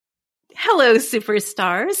Hello,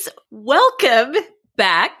 superstars. Welcome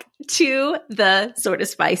back to the Sorta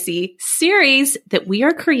Spicy series that we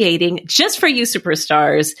are creating just for you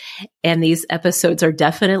superstars. And these episodes are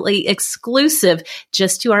definitely exclusive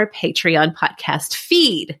just to our Patreon podcast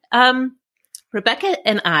feed. Rebekah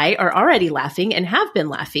and I are already laughing and have been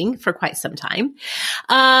laughing for quite some time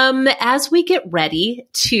as we get ready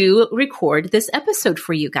to record this episode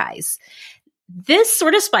for you guys. This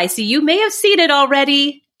Sorta Spicy, you may have seen it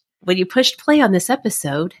already. When you pushed play on this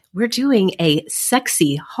episode, we're doing a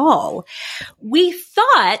sexy haul. We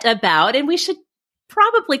thought about, and we should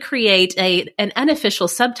probably create an unofficial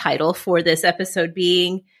subtitle for this episode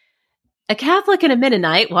being, a Catholic and a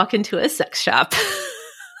Mennonite walk into a sex shop.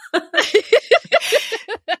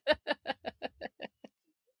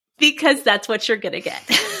 Because that's what you're going to get.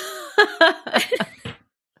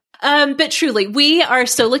 But truly, we are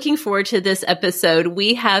so looking forward to this episode.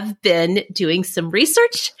 We have been doing some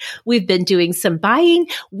research. We've been doing some buying.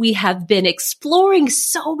 We have been exploring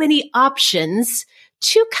so many options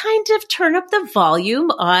to kind of turn up the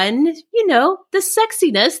volume on, the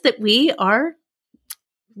sexiness that we are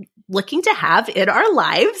looking to have in our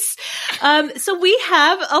lives. So we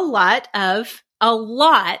have a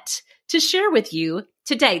lot to share with you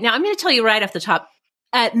today. Now, I'm going to tell you right off the top,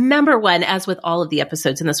 number one, as with all of the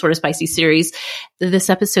episodes in the Sorta Spicy series, this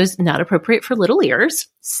episode is not appropriate for little ears.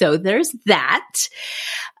 So there's that.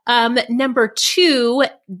 Number two,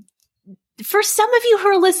 for some of you who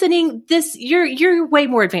are listening, you're way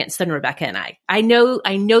more advanced than Rebekah and I. I know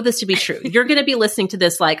this to be true. You're going to be listening to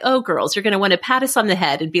this like, oh, girls, you're going to want to pat us on the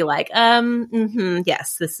head and be like,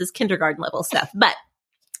 yes, this is kindergarten level stuff. But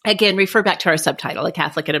again, refer back to our subtitle, A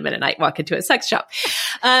Catholic and a Mennonite Walk into a Sex Shop.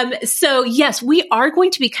 So yes, we are going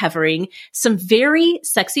to be covering some very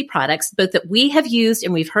sexy products, both that we have used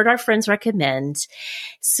and we've heard our friends recommend.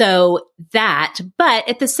 So that, but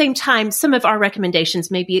at the same time, some of our recommendations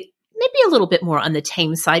may be a little bit more on the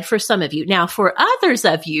tame side for some of you. Now, for others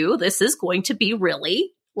of you, this is going to be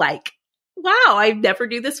really like, wow, I never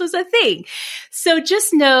knew this was a thing. So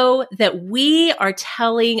just know that we are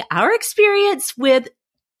telling our experience with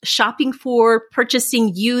shopping for,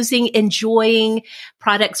 purchasing, using, enjoying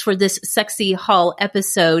products for this sexy haul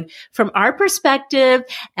episode from our perspective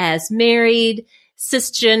as married,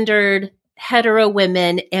 cisgendered, hetero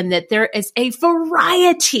women, and that there is a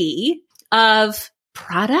variety of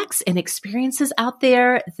products and experiences out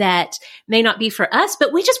there that may not be for us,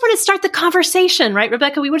 but we just want to start the conversation, right,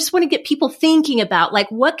 Rebekah? We just want to get people thinking about, like,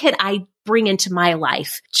 what could I bring into my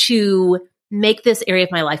life to make this area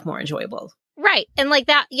of my life more enjoyable? Right. And like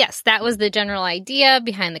that, yes, that was the general idea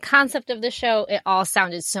behind the concept of the show. It all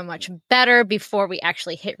sounded so much better before we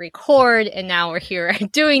actually hit record. And now we're here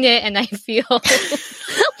doing it. And I feel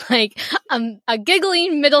like a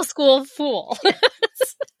giggling middle school fool.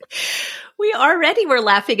 We already were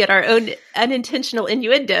laughing at our own unintentional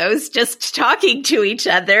innuendos just talking to each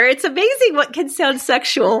other. It's amazing what can sound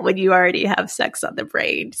sexual when you already have sex on the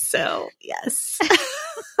brain. So, yes.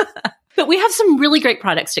 But we have some really great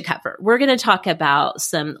products to cover. We're going to talk about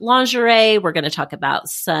some lingerie. We're going to talk about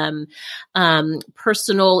some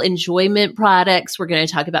personal enjoyment products. We're going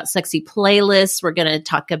to talk about sexy playlists. We're going to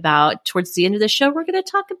talk about, towards the end of the show, we're going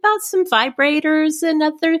to talk about some vibrators and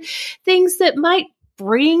other things that might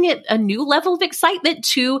bring a new level of excitement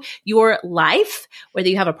to your life, whether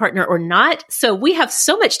you have a partner or not. So we have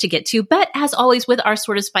so much to get to, but as always with our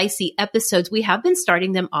Sorta Spicy episodes, we have been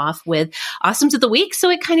starting them off with Awesomes of the Week. So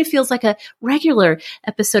it kind of feels like a regular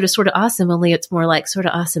episode of Sorta Awesome, only it's more like Sorta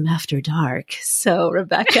Awesome After Dark. So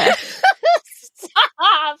Rebekah.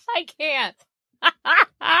 Stop! I can't.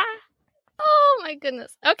 Oh my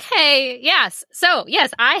goodness. Okay. Yes. So yes,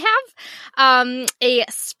 I have a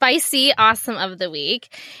spicy awesome of the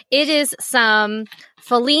week. It is some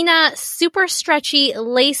Felina super stretchy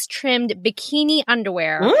lace trimmed bikini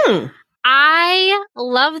underwear. I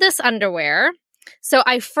love this underwear. So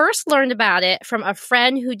I first learned about it from a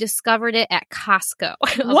friend who discovered it at Costco.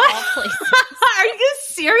 What? Are you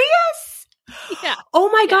serious? Yeah. Oh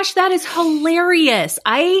my gosh, that is hilarious.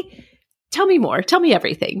 Tell me more. Tell me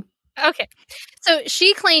everything. Okay. So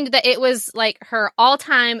she claimed that it was like her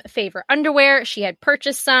all-time favorite underwear. She had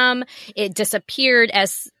purchased some. It disappeared,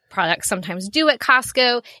 as products sometimes do at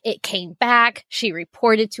Costco. It came back. She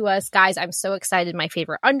reported to us, guys, I'm so excited. My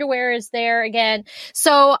favorite underwear is there again.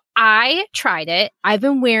 So I tried it. I've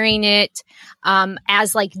been wearing it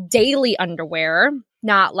as like daily underwear,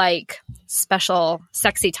 not like special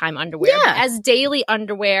sexy time underwear, but as daily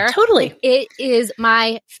underwear. Totally. It is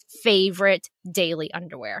my favorite daily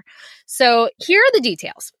underwear. So here are the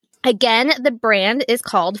details. Again, the brand is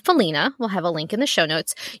called Felina. We'll have a link in the show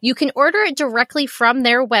notes. You can order it directly from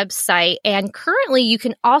their website, and currently you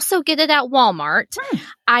can also get it at Walmart.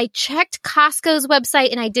 I checked Costco's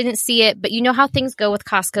website and I didn't see it, but you know how things go with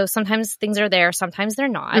Costco. Sometimes things are there, sometimes they're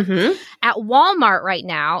not. At Walmart right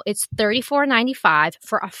now, it's $34.95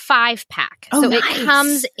 for a 5-pack. Oh, so nice. It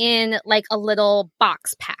comes in like a little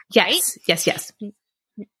box pack, right? Yes.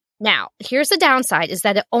 Now, here's the downside is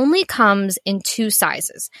that it only comes in 2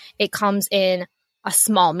 sizes. It comes in a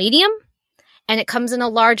small medium and it comes in a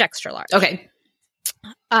large extra large. Okay.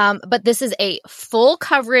 But this is a full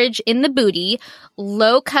coverage in the booty,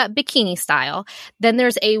 low cut bikini style. Then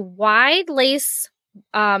there's a wide lace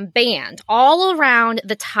band all around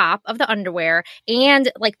the top of the underwear,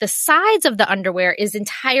 and like the sides of the underwear is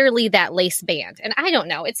entirely that lace band. And I don't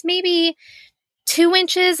know, it's maybe 2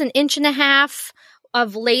 inches, 1.5 inches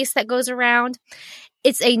of lace that goes around.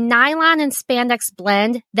 It's a nylon and spandex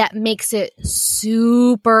blend that makes it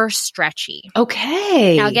super stretchy.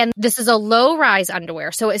 Okay. Now, again, this is a low-rise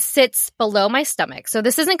underwear, so it sits below my stomach. So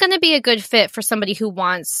this isn't going to be a good fit for somebody who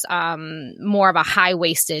wants more of a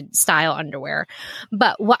high-waisted style underwear.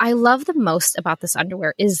 But what I love the most about this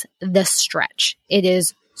underwear is the stretch. It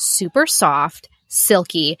is super soft,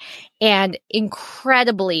 silky, and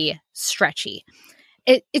incredibly stretchy.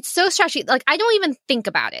 It's so stretchy. Like, I don't even think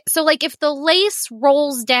about it. So, like, if the lace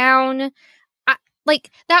rolls down,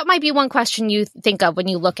 that might be one question you think of when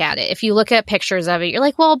you look at it. If you look at pictures of it, you're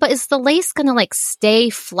like, well, but is the lace going to, like, stay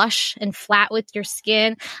flush and flat with your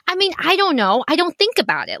skin? I mean, I don't know. I don't think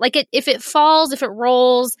about it. Like, if it falls, if it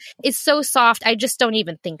rolls, it's so soft, I just don't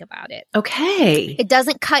even think about it. Okay. It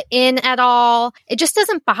doesn't cut in at all. It just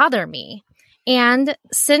doesn't bother me. And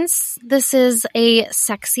since this is a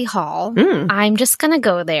sexy haul, I'm just going to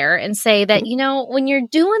go there and say that, you know, when you're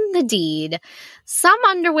doing the deed, some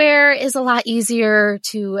underwear is a lot easier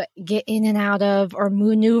to get in and out of or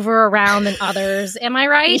maneuver around than others. Am I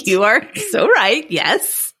right? You are so right.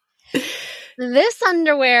 Yes. This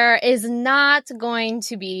underwear is not going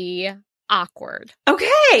to be awkward. Okay.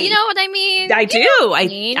 You know what I mean? I do.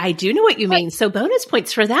 I do know what you mean. So bonus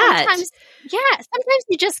points for that. Sometimes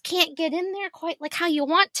you just can't get in there quite like how you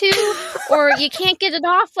want to, or you can't get it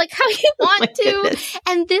off like how you want to. Goodness.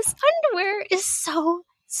 And this underwear is so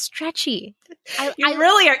stretchy. You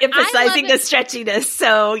really are emphasizing the stretchiness.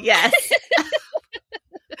 So yes.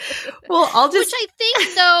 Well, Which I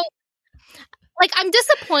think though, like, I'm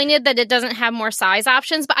disappointed that it doesn't have more size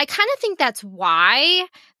options, but I kind of think that's why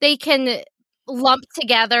they can lump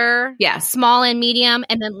together small and medium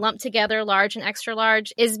and then lump together large and extra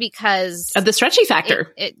large is because of the stretchy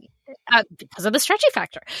factor. Because of the stretchy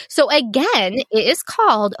factor. So again, it is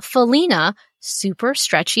called Felina Super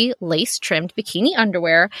Stretchy Lace Trimmed Bikini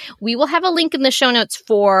Underwear. We will have a link in the show notes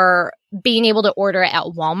for being able to order it at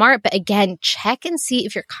Walmart. But again, check and see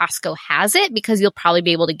if your Costco has it, because you'll probably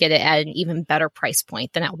be able to get it at an even better price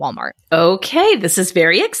point than at Walmart. Okay, this is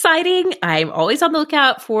very exciting. I'm always on the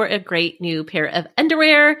lookout for a great new pair of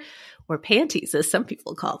underwear, or panties, as some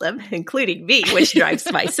people call them, including me, which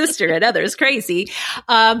drives my sister and others crazy.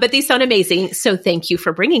 But these sound amazing. So thank you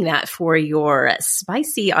for bringing that for your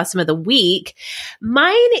spicy awesome of the week.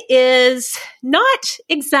 Mine is not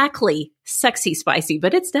exactly sexy spicy,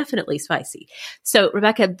 but it's definitely spicy. So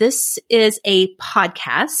Rebekah, this is a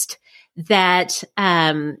podcast that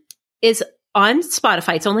is on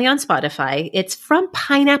Spotify. It's only on Spotify. It's from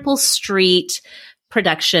Pineapple Street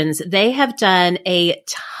Productions. They have done a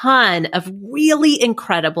ton of really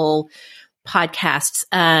incredible podcasts.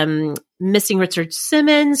 Missing Richard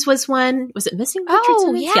Simmons was one. Was it Missing Richard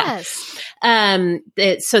Simmons? Yes.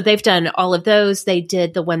 Yeah. So they've done all of those. They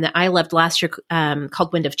did the one that I loved last year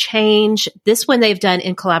called Wind of Change. This one they've done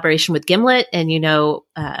in collaboration with Gimlet. And, you know,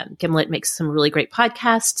 Gimlet makes some really great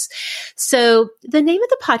podcasts. So the name of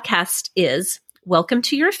the podcast is Welcome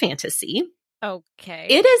to Your Fantasy. Okay.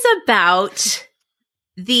 It is about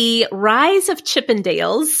the rise of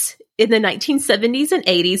Chippendales in the 1970s and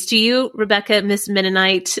 80s. Do you, Rebekah, Miss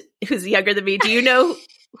Mennonite, who's younger than me, do you know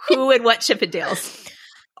who and what Chippendales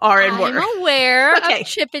are and were? I'm aware of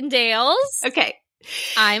Chippendales. Okay.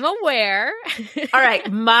 I'm aware. All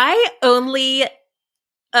right. My only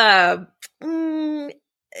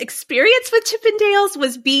experience with Chippendales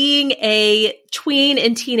was being a tween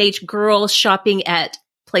and teenage girl shopping at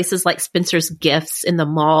places like Spencer's Gifts in the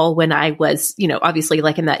mall when I was, you know, obviously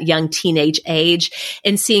like in that young teenage age,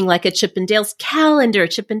 and seeing like a Chippendales calendar,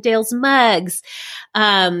 Chippendales mugs.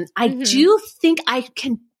 I do think I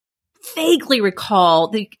can vaguely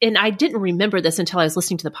recall, and I didn't remember this until I was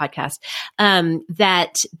listening to the podcast,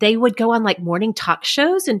 that they would go on like morning talk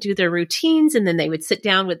shows and do their routines, and then they would sit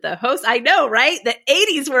down with the host. I know, right? The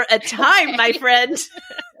 80s were a time, my friend.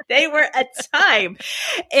 They were a time.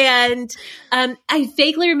 And I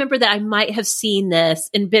vaguely remember that I might have seen this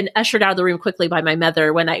and been ushered out of the room quickly by my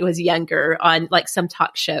mother when I was younger on like some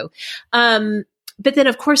talk show. But then,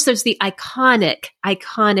 of course, there's the iconic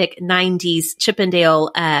 90s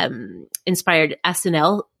Chippendale inspired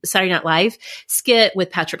SNL, Saturday Night Live skit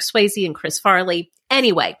with Patrick Swayze and Chris Farley.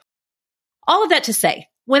 Anyway, all of that to say,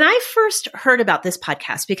 when I first heard about this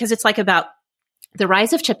podcast, because it's like about the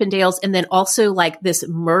rise of Chippendales and then also like this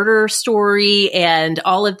murder story and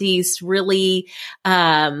all of these really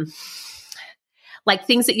like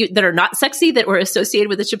things that are not sexy that were associated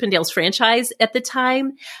with the Chippendales franchise at the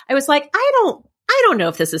time, I was like, I don't know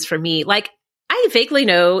if this is for me. Like, I vaguely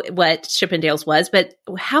know what Chippendales was, but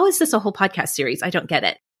how is this a whole podcast series? I don't get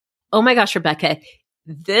it. Oh my gosh, Rebekah,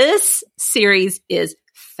 this series is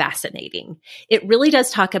fascinating. It really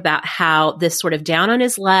does talk about how this sort of down on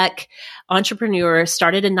his luck entrepreneur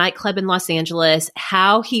started a nightclub in Los Angeles,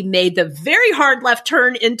 how he made the very hard left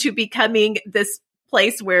turn into becoming this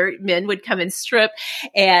place where men would come and strip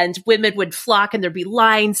and women would flock and there'd be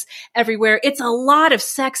lines everywhere. It's a lot of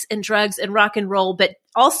sex and drugs and rock and roll, but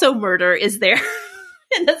also murder is there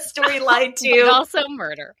in the storyline too. But also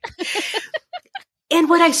murder. And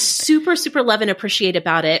what I super, super love and appreciate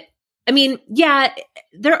about it, I mean, yeah,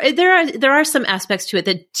 there are some aspects to it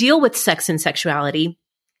that deal with sex and sexuality,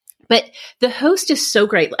 but the host is so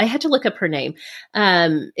great. I had to look up her name.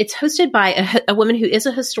 It's hosted by a woman who is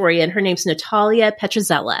a historian. Her name's Natalia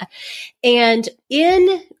Petrozzella. And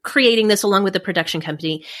in creating this along with the production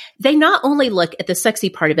company, they not only look at the sexy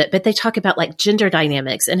part of it, but they talk about like gender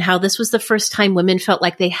dynamics and how this was the first time women felt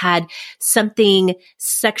like they had something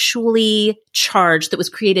sexually charged that was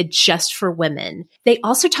created just for women. They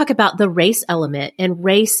also talk about the race element and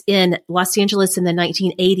race in Los Angeles in the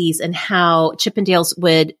 1980s and how Chippendales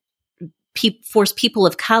would force people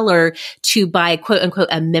of color to buy quote unquote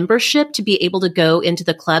a membership to be able to go into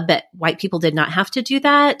the club, but white people did not have to do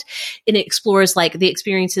that. And it explores like the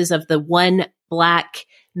experiences of the one Black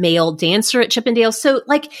male dancer at Chippendales. So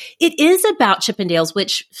like it is about Chippendales,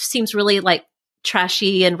 which seems really like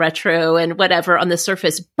trashy and retro and whatever on the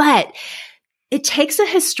surface, but it takes a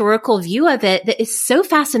historical view of it that is so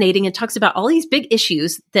fascinating and talks about all these big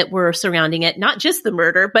issues that were surrounding it, not just the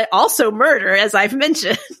murder, but also murder, as I've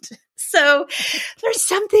mentioned. So there's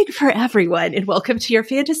something for everyone in Welcome to Your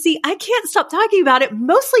Fantasy. I can't stop talking about it,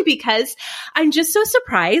 mostly because I'm just so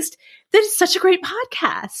surprised that it's such a great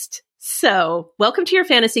podcast. So Welcome to Your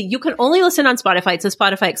Fantasy. You can only listen on Spotify. It's a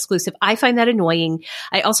Spotify exclusive. I find that annoying.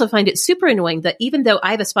 I also find it super annoying that even though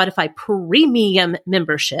I have a Spotify premium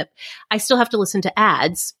membership, I still have to listen to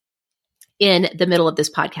ads in the middle of this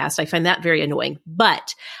podcast. I find that very annoying,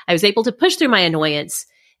 but I was able to push through my annoyance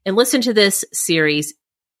and listen to this series.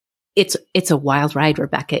 It's a wild ride,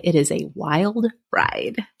 Rebekah. It is a wild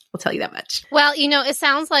ride. I'll tell you that much. Well, you know, it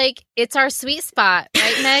sounds like it's our sweet spot,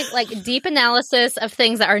 right, Meg? Like deep analysis of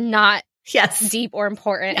things that are not deep or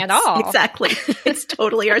important at all. Exactly. It's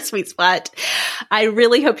totally our sweet spot. I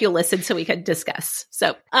really hope you'll listen so we can discuss.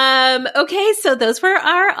 So, okay. So those were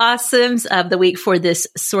our awesomes of the week for this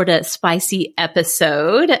sort of spicy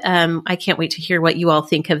episode. I can't wait to hear what you all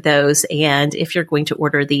think of those. And if you're going to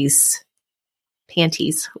order these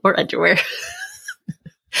panties or underwear,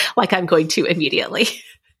 like I'm going to immediately,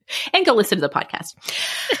 and go listen to the podcast.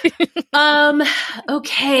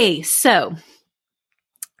 Okay. So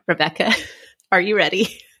Rebekah, are you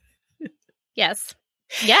ready? Yes.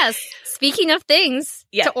 Speaking of things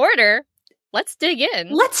to order, let's dig in.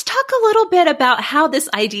 Let's talk a little bit about how this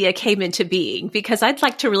idea came into being, because I'd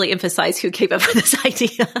like to really emphasize who came up with this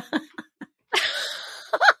idea.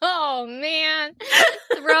 Oh, man.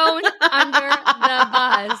 Thrown under the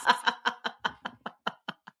bus.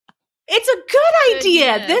 It's a good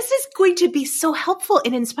idea. Goodness. This is going to be so helpful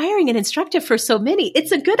and inspiring and instructive for so many.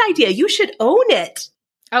 It's a good idea. You should own it.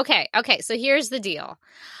 Okay. So here's the deal.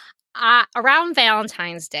 Around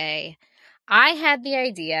Valentine's Day, I had the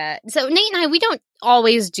idea. So Nate and I, we don't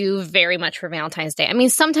always do very much for Valentine's Day. I mean,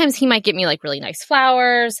 sometimes he might get me like really nice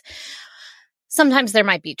flowers. Sometimes there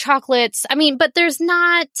might be chocolates. I mean, but it's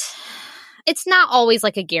not always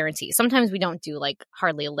like a guarantee. Sometimes we don't do like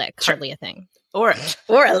hardly a lick, hardly a thing. Or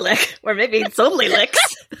a lick, or maybe it's only licks.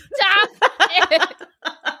 Stop it.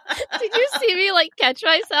 Did you see me like catch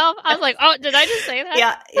myself? I was like, oh, did I just say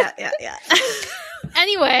that? Yeah.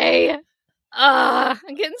 Anyway, I'm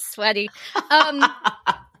getting sweaty. I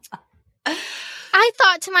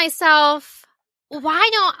thought to myself, why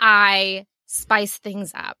don't I spice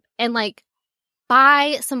things up and like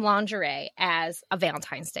buy some lingerie as a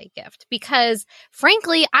Valentine's Day gift? Because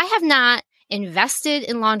frankly, I have not invested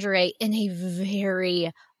in lingerie in a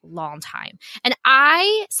very long time. And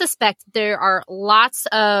I suspect there are lots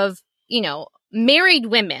of, married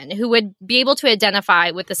women who would be able to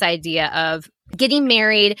identify with this idea of getting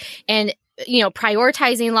married and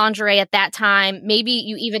prioritizing lingerie at that time. Maybe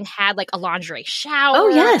you even had like a lingerie shower. Oh,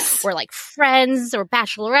 yes. Or like friends or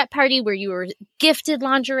bachelorette party where you were gifted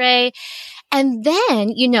lingerie. And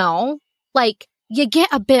then, like you get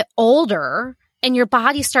a bit older and your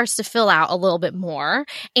body starts to fill out a little bit more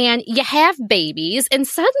and you have babies and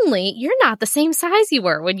suddenly you're not the same size you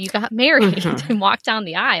were when you got married and walked down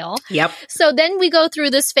the aisle. Yep. So then we go through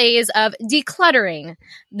this phase of decluttering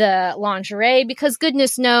the lingerie because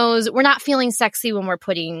goodness knows we're not feeling sexy when we're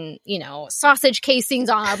putting, sausage casings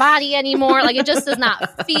on our body anymore. Like it just does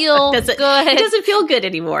not feel good. It doesn't feel good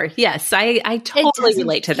anymore. Yes. I totally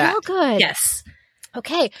relate to that. Feel good. Yes.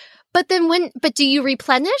 Okay. But do you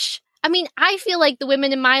replenish? I mean, I feel like the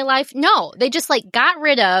women in my life, no, they just like got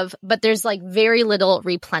rid of, but there's like very little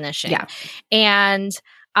replenishing. Yeah. And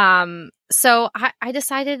so I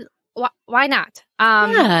decided, why not?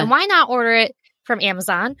 And why not order it from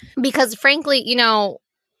Amazon? Because frankly,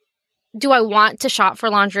 do I want to shop for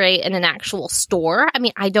lingerie in an actual store? I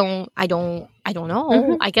mean, I don't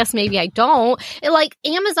know. I guess maybe I don't.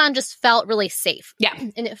 Amazon just felt really safe. Yeah.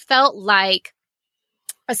 And it felt like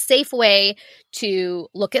a safe way to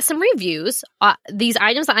look at some reviews. These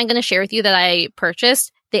items that I'm going to share with you that I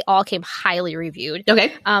purchased, they all came highly reviewed.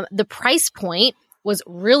 Okay. The price point was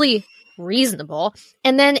really reasonable.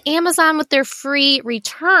 And then Amazon with their free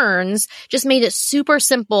returns just made it super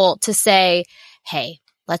simple to say, hey,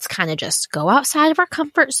 let's kind of just go outside of our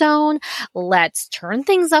comfort zone. Let's turn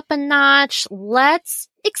things up a notch. Let's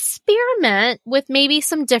experiment with maybe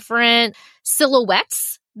some different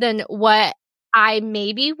silhouettes than what I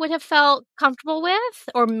maybe would have felt comfortable with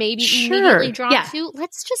or maybe immediately drawn to.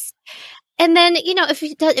 Let's just, and then,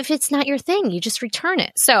 if it's not your thing, you just return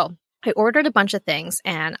it. So I ordered a bunch of things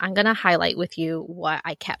and I'm going to highlight with you what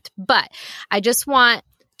I kept. But I just want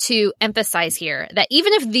to emphasize here that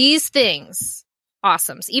even if these things,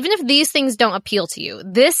 even if these things don't appeal to you,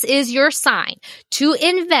 this is your sign to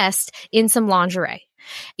invest in some lingerie.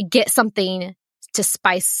 Get something to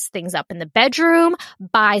spice things up in the bedroom,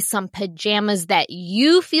 buy some pajamas that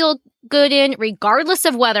you feel good in, regardless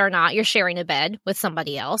of whether or not you're sharing a bed with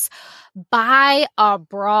somebody else. Buy a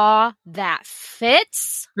bra that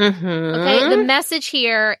fits. Okay, the message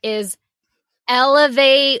here is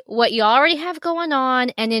elevate what you already have going on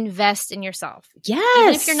and invest in yourself. Yes.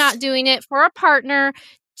 Even if you're not doing it for a partner,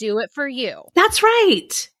 do it for you. That's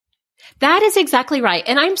right. That is exactly right.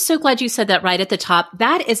 And I'm so glad you said that right at the top.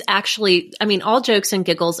 That is actually, I mean, all jokes and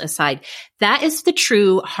giggles aside, that is the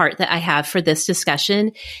true heart that I have for this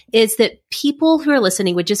discussion, is that people who are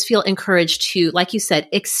listening would just feel encouraged to, like you said,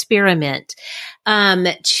 experiment,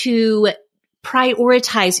 to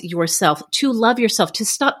prioritize yourself, to love yourself, to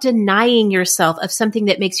stop denying yourself of something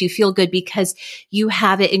that makes you feel good because you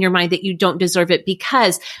have it in your mind that you don't deserve it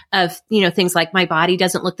because of, things like my body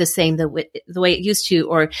doesn't look the same the way it used to,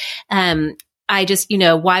 or, I just,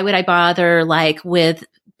 why would I bother with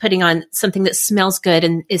putting on something that smells good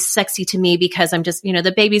and is sexy to me because I'm just,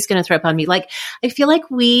 the baby's going to throw up on me. I feel like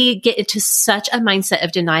we get into such a mindset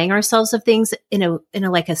of denying ourselves of things in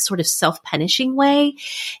a sort of self-punishing way.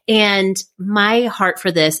 And my heart for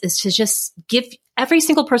this is to just give every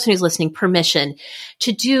single person who's listening permission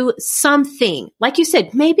to do something. Like you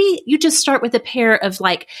said, maybe you just start with a pair of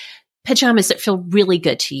pajamas that feel really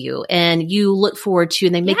good to you and you look forward to,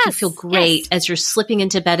 and they make you feel great as you're slipping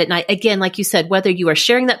into bed at night. Again, like you said, whether you are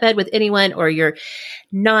sharing that bed with anyone or you're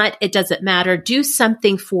not, it doesn't matter. Do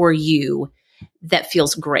something for you that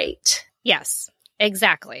feels great. Yes,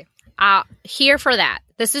 exactly. Here for that.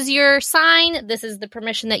 This is your sign. This is the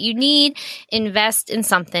permission that you need. Invest in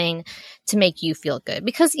something to make you feel good.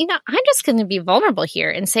 Because, I'm just going to be vulnerable here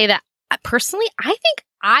and say that personally, I think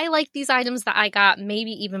I like these items that I got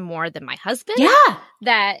maybe even more than my husband. Yeah.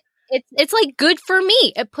 That it's good for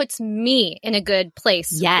me. It puts me in a good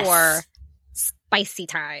place for spicy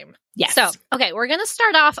time. Yes. So, okay, we're going to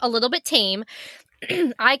start off a little bit tame.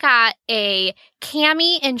 I got a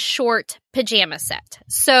cami and short pajama set.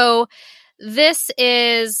 So this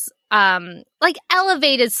is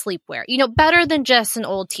elevated sleepwear, better than just an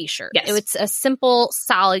old t-shirt. Yes. It's a simple,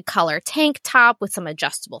 solid color tank top with some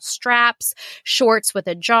adjustable straps, shorts with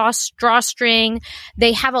a drawstring.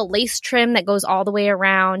 They have a lace trim that goes all the way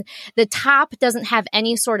around. The top doesn't have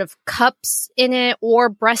any sort of cups in it or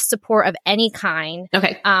breast support of any kind.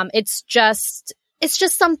 Okay. It's just it's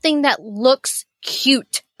just something that looks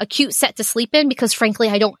cute, a cute set to sleep in, because frankly,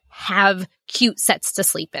 I don't have cute sets to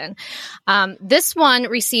sleep in. This one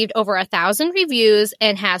received over 1,000 reviews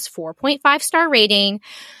and has 4.5 star rating.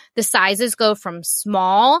 The sizes go from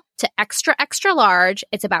small to extra, extra large.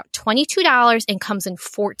 It's about $22 and comes in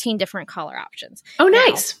 14 different color options. Oh,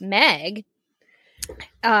 nice. Now,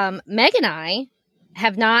 Meg and I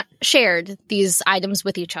have not shared these items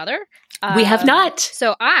with each other. We have not.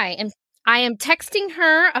 So I am texting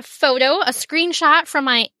her a photo, a screenshot from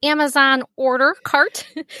my Amazon order cart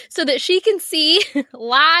so that she can see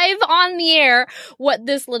live on the air what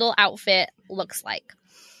this little outfit looks like.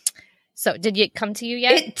 So did it come to you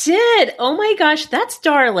yet? It did. Oh my gosh, that's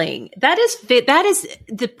darling. That is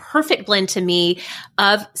the perfect blend to me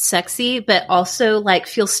of sexy, but also like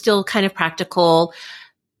feels still kind of practical.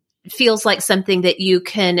 Feels like something that you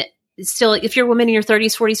can still, if you're a woman in your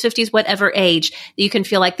 30s, 40s, 50s, whatever age, you can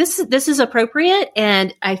feel like this is appropriate,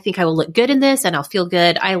 and I think I will look good in this and I'll feel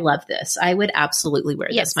good. I love this. I would absolutely wear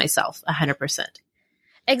this myself, 100%.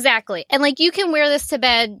 Exactly. And like you can wear this to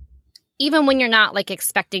bed even when you're not like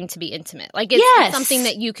expecting to be intimate. Like it's something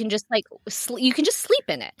that you can just like you can just sleep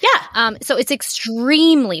in it. Yeah. So it's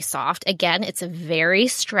extremely soft. Again, it's very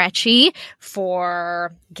stretchy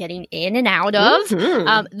for getting in and out of.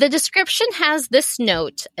 Mm-hmm. The description has this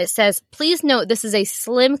note. It says, "Please note this is a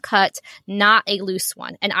slim cut, not a loose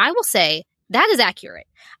one." And I will say that is accurate.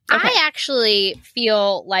 Okay. I actually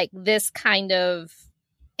feel like this kind of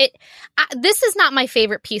this is not my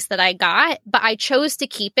favorite piece that I got, but I chose to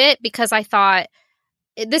keep it because I thought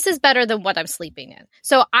this is better than what I'm sleeping in.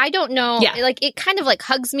 So I don't know, like it kind of like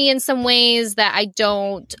hugs me in some ways that I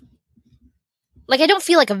don't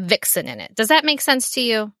feel like a vixen in it. Does that make sense to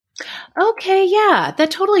you? Okay, yeah, that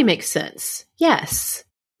totally makes sense. Yes.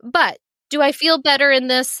 But do I feel better in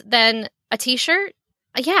this than a t-shirt?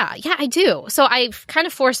 Yeah, I do. So I've kind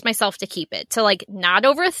of forced myself to keep it, to like not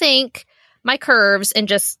overthink my curves and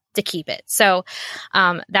just to keep it. So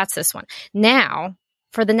that's this one. Now,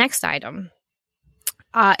 for the next item,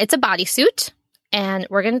 it's a bodysuit, and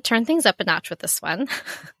we're going to turn things up a notch with this one.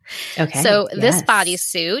 Okay. So this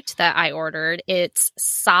bodysuit that I ordered, it's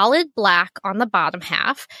solid black on the bottom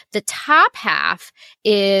half. The top half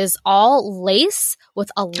is all lace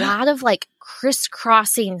with a lot of like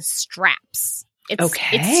crisscrossing straps. It's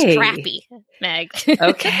strappy, Meg.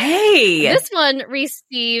 Okay. This one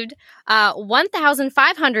received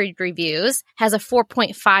 1,500 reviews, has a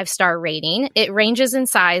 4.5 star rating. It ranges in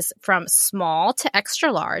size from small to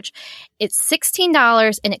extra large. It's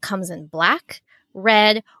 $16 and it comes in black,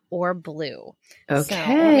 red, or blue. Okay. So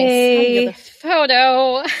let me send you the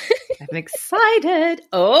photo. I'm excited.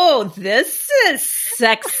 Oh, this is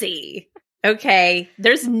sexy. Okay,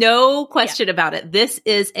 there's no question about it. This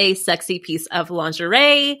is a sexy piece of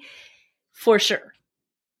lingerie for sure.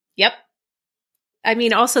 Yep. I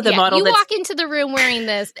mean, also the model you walk into the room wearing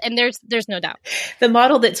this and there's no doubt. The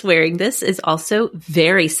model that's wearing this is also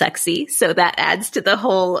very sexy. So that adds to the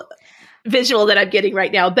whole visual that I'm getting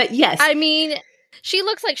right now. But yes. I mean, she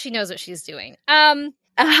looks like she knows what she's doing.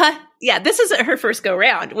 Yeah, this isn't her first go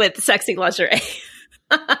round with sexy lingerie.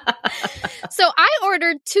 So I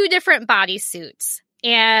ordered 2 different bodysuits,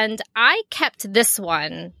 and I kept this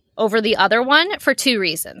one over the other one for 2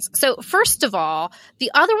 reasons. So first of all,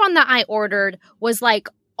 the other one that I ordered was like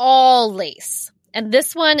all lace. And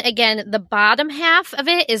this one, again, the bottom half of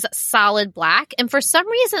it is solid black. And for some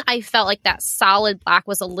reason, I felt like that solid black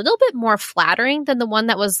was a little bit more flattering than the one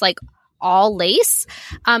that was like all lace.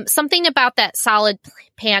 Something about that solid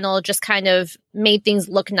panel just kind of made things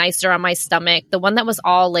look nicer on my stomach. The one that was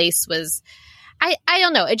all lace was, I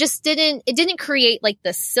don't know. It just didn't create like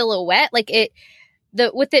the silhouette. Like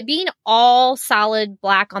with it being all solid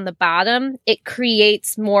black on the bottom, it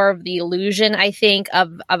creates more of the illusion, I think,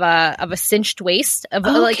 of a cinched waist, of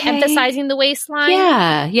like emphasizing the waistline.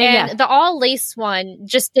 Yeah. The all lace one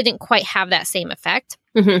just didn't quite have that same effect.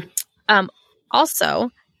 Mm-hmm.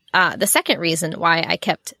 Also, the second reason why I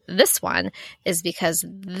kept this one is because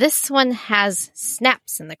this one has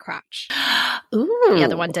snaps in the crotch. Ooh. The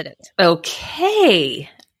other one didn't. Okay.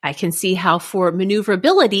 I can see how for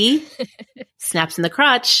maneuverability, snaps in the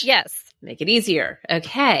crotch. Yes. Make it easier.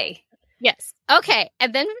 Okay. Yes. Okay.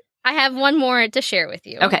 And then I have one more to share with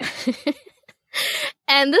you. Okay.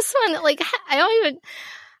 And this one, like, I don't even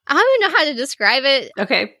know how to describe it.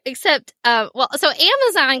 Okay. Except, so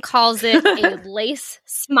Amazon calls it a lace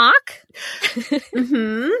smock.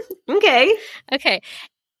 Mm-hmm. Okay. Okay.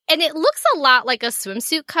 And it looks a lot like a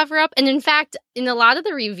swimsuit cover-up. And in fact, in a lot of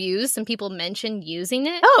the reviews, some people mentioned using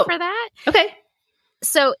it for that. Okay.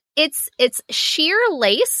 So it's sheer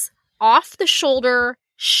lace off the shoulder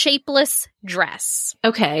shapeless dress.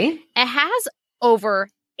 Okay. It has over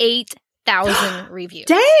 8,000 reviews.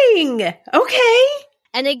 Dang. Okay.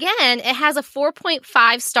 And again, it has a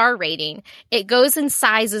 4.5 star rating. It goes in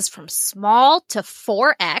sizes from small to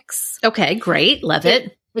 4X. Okay, great. Love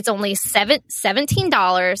it. It's only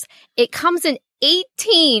 $17. It comes in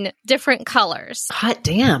 18 different colors. Hot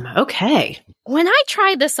damn. Okay. When I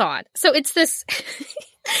tried this on, so it's this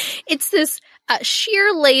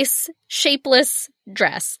sheer lace, shapeless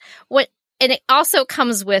dress. And it also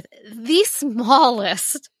comes with the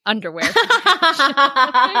smallest underwear.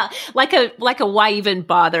 like a why even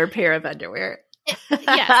bother pair of underwear.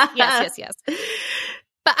 Yes.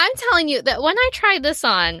 But I'm telling you that when I tried this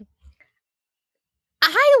on,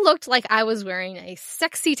 I looked like I was wearing a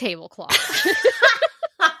sexy tablecloth.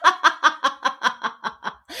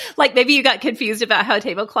 Like maybe you got confused about how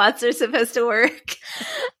tablecloths are supposed to work.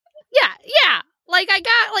 Yeah. Like I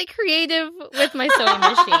got creative with my sewing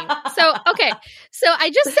machine. So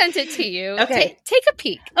I just sent it to you. Okay. Take a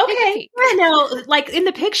peek. Okay. Yeah, no, like in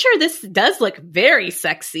the picture, this does look very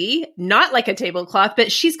sexy, not like a tablecloth,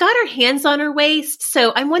 but she's got her hands on her waist.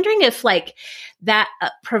 So I'm wondering if that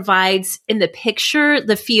provides in the picture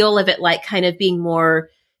the feel of it kind of being more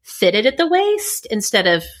fitted at the waist instead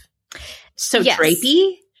of so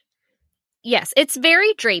drapey. Yes, it's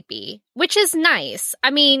very drapey, which is nice. I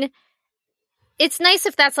mean, it's nice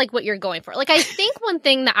if that's what you're going for. I think one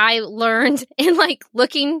thing that I learned in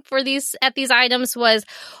looking for these items was,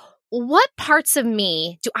 what parts of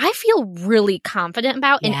me do I feel really confident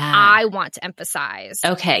about and I want to emphasize?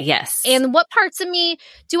 Okay, yes. And what parts of me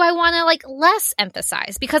do I want to less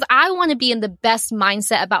emphasize? Because I want to be in the best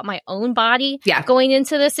mindset about my own body going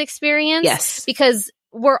into this experience. Yes. Because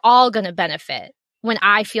we're all going to benefit when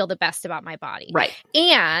I feel the best about my body. Right.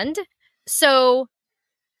 And so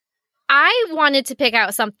I wanted to pick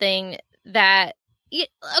out something that,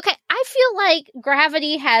 I feel like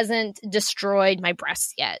gravity hasn't destroyed my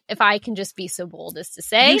breasts yet, if I can just be so bold as to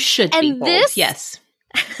say. You should be bold, yes.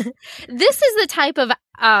 This is the type of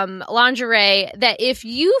lingerie that if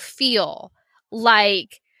you feel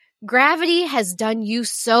like gravity has done you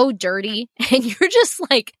so dirty and you're just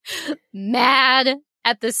mad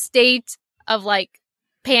at the state of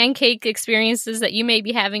pancake experiences that you may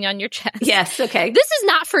be having on your chest. Yes, okay. This is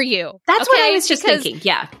not for you. That's what I was just thinking.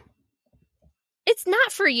 Yeah. It's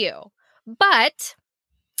not for you. But,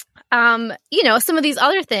 some of these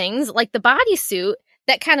other things, like the bodysuit,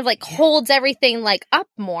 that kind of holds everything up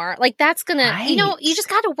more. That's gonna, you just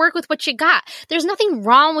got to work with what you got. There's nothing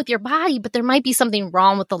wrong with your body, but there might be something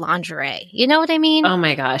wrong with the lingerie. You know what I mean? Oh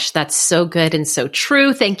my gosh, that's so good and so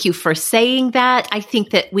true. Thank you for saying that. I think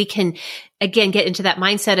that we can, again, get into that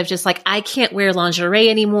mindset of just I can't wear lingerie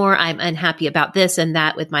anymore. I'm unhappy about this and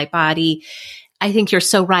that with my body. I think you're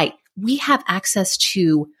so right. We have access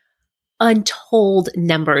to untold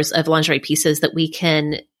numbers of lingerie pieces that we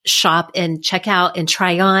can shop and check out and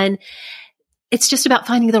try on. It's just about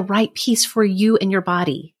finding the right piece for you and your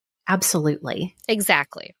body. Absolutely.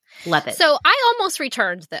 Exactly. Love it. So I almost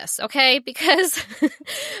returned this, okay? Because,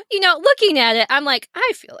 looking at it, I'm I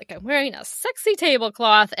feel like I'm wearing a sexy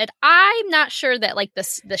tablecloth, and I'm not sure that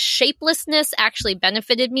the shapelessness actually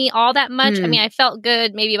benefited me all that much. I mean, I felt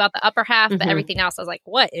good maybe about the upper half, but everything else, I was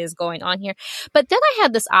what is going on here? But then I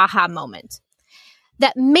had this aha moment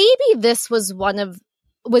that maybe this was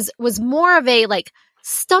was more of a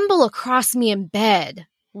stumble across me in bed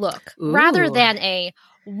look rather than a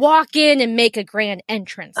walk in and make a grand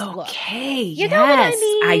entrance look. Okay, you know what I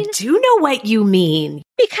mean? I do know what you mean.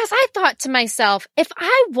 Because I thought to myself, if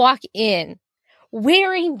I walk in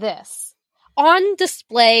wearing this on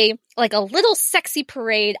display like a little sexy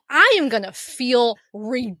parade, I am going to feel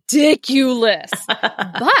ridiculous.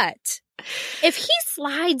 But if he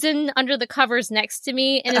slides in under the covers next to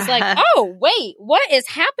me and is oh, wait, what is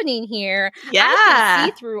happening here? Yeah. I can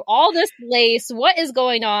see through all this lace. What is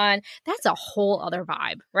going on? That's a whole other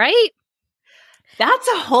vibe, right? That's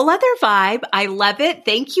a whole other vibe. I love it.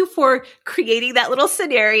 Thank you for creating that little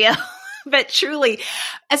scenario. But truly,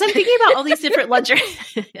 as I'm thinking about all these different lingerie,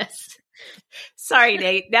 yes. Sorry,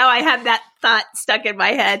 Nate. Now I have that thought stuck in my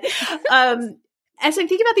head. As I'm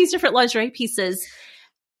thinking about these different lingerie pieces,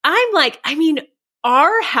 I'm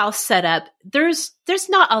our house setup, there's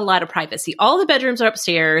not a lot of privacy. All the bedrooms are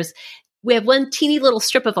upstairs. We have one teeny little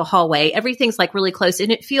strip of a hallway. Everything's really close.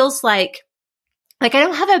 And it feels like I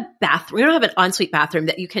don't have a bathroom. We don't have an ensuite bathroom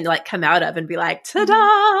that you can come out of and be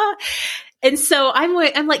ta-da. And so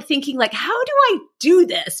I'm like thinking like, how do I do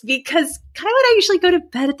this? Because Kyle and I usually go to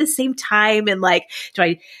bed at the same time. And like, do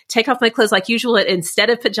I take off my clothes like usual? And instead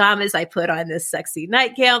of pajamas, I put on this sexy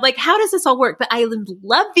nightgown. Like, how does this all work? But I am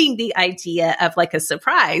loving the idea of like a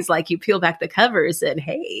surprise, like you peel back the covers and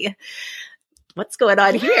hey, what's going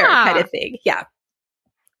on here kind of thing. Yeah.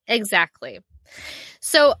 Exactly.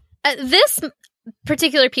 So this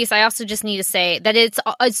particular piece, I also just need to say that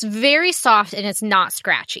it's very soft and it's not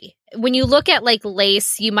scratchy. When you look at like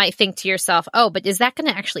lace, you might think to yourself, "Oh, but is that going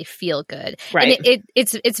to actually feel good?" Right. And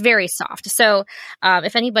it's very soft. So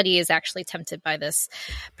if anybody is actually tempted by this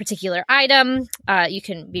particular item, you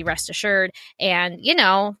can be rest assured. And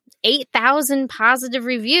 8,000 positive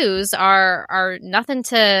reviews are nothing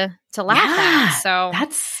to laugh at. So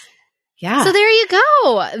So there you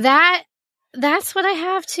go. That's what I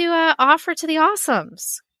have to offer to the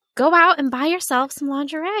awesomes. Go out and buy yourself some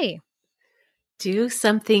lingerie. Do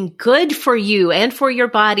something good for you and for your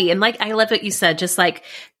body. And like, I love what you said, just like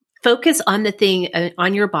focus on the thing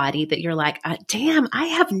on your body that you're like, damn, I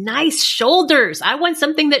have nice shoulders. I want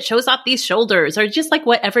something that shows off these shoulders, or just like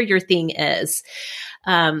whatever your thing is.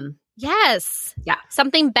 Yes. Yeah.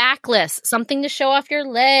 Something backless, something to show off your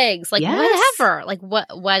legs, like whatever, like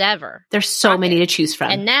whatever. There's so many to choose from.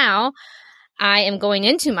 And now I am going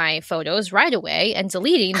into my photos right away and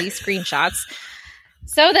deleting these screenshots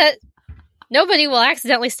so that nobody will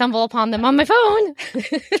accidentally stumble upon them on my phone.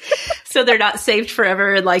 So they're not saved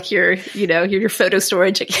forever in like your photo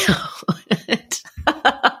storage account.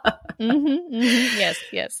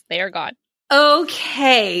 Yes, they are gone.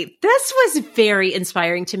 Okay. This was very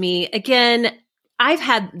inspiring to me. Again, I've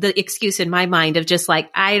had the excuse in my mind of just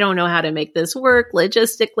like, I don't know how to make this work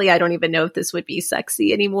logistically. I don't even know if this would be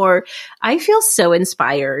sexy anymore. I feel so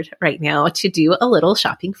inspired right now to do a little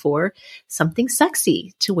shopping for something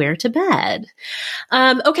sexy to wear to bed.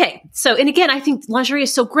 Okay. So, and again, I think lingerie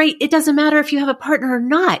is so great. It doesn't matter if you have a partner or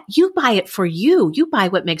not. You buy it for you. You buy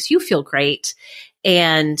what makes you feel great,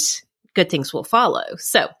 and good things will follow.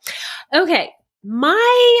 So, okay.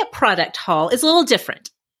 My product haul is a little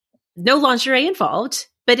different. No lingerie involved,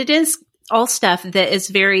 but it is all stuff that is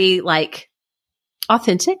very like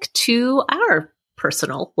authentic to our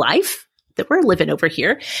personal life that we're living over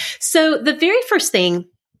here. So the very first thing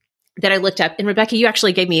that I looked up, and Rebekah, you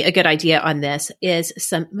actually gave me a good idea on this, is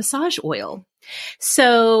some massage oil.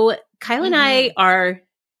 So Kyle and I are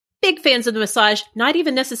big fans of the massage, not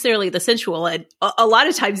even necessarily the sensual. And a lot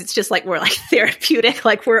of times it's just like we're like therapeutic,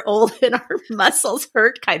 like we're old and our muscles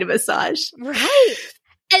hurt kind of massage. Right.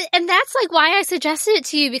 And that's like why I suggested it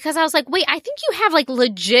to you, because I was like, wait, I think you have like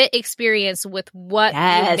legit experience with what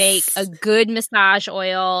would make a good massage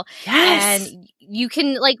oil. Yes. And you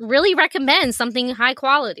can like really recommend something high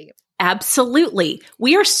quality. Absolutely.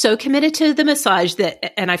 We are so committed to the massage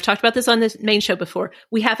that, and I've talked about this on the main show before,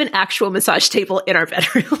 we have an actual massage table in our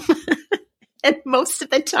bedroom. And most of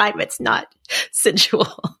the time it's not sensual.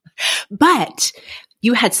 But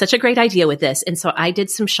you had such a great idea with this. And so I did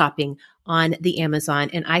some shopping on the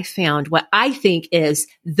Amazon, and I found what I think is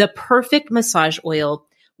the perfect massage oil,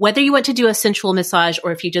 whether you want to do a sensual massage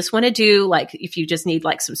or if you just want to do like, if you just need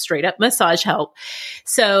like some straight up massage help.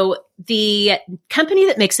 So the company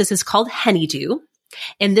that makes this is called Honeydew,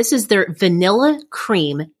 and this is their vanilla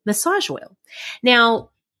cream massage oil.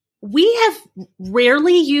 Now, we have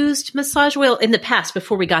rarely used massage oil in the past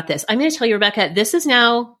before we got this. I'm going to tell you, Rebekah, this is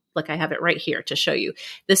now, look, I have it right here to show you.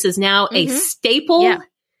 This is now a staple. Yeah.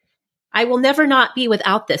 I will never not be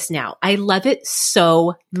without this now. I love it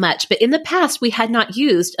so much. But in the past, we had not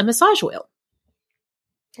used a massage oil.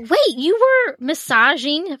 Wait, you were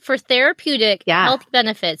massaging for therapeutic health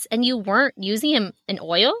benefits and you weren't using an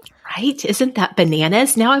oil? Right? Isn't that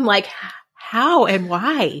bananas? Now I'm like, how and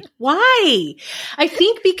why? Why? I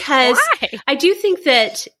think because I do think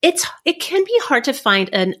that it can be hard to find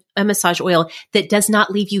a massage oil that does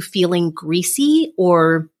not leave you feeling greasy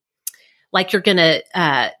or like you're going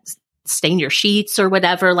to stain your sheets or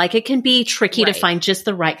whatever. Like it can be tricky to find just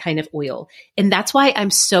the right kind of oil. And that's why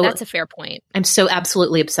that's a fair point. I'm so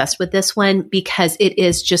absolutely obsessed with this one because it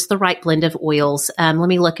is just the right blend of oils. Let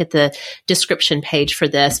me look at the description page for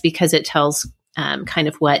this because it tells kind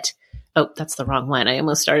of what. Oh, that's the wrong one. I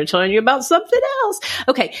almost started telling you about something else.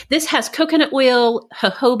 Okay. This has coconut oil,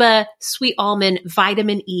 jojoba, sweet almond,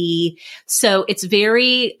 vitamin E. So it's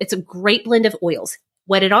a great blend of oils.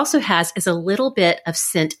 What it also has is a little bit of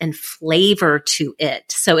scent and flavor to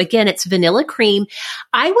it. So again, it's vanilla cream.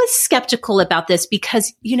 I was skeptical about this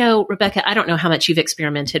because, Rebekah, I don't know how much you've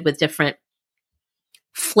experimented with different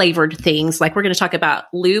flavored things. Like we're going to talk about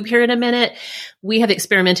lube here in a minute. We have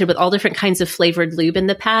experimented with all different kinds of flavored lube in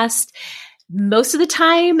the past. Most of the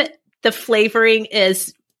time, the flavoring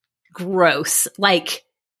is gross.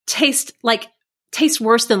 Tastes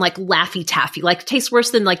worse than like Laffy Taffy, tastes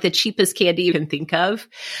worse than like the cheapest candy you can think of.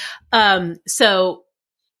 So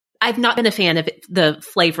I've not been a fan of the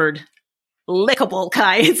flavored lickable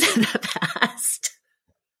kinds in the past.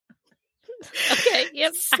 Okay.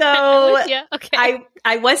 Yep. So okay.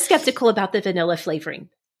 I was skeptical about the vanilla flavoring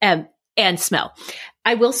and smell.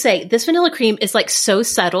 I will say this vanilla cream is like so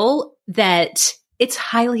subtle that it's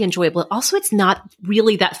highly enjoyable. Also, it's not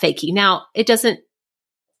really that fakey. Now, it doesn't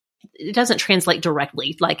translate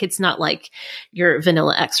directly. Like it's not like your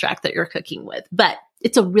vanilla extract that you're cooking with, but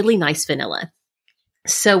it's a really nice vanilla.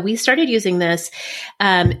 So we started using this.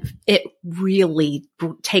 It really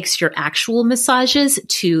takes your actual massages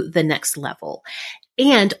to the next level.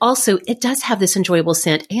 And also it does have this enjoyable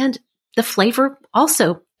scent and the flavor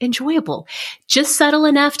also enjoyable, just subtle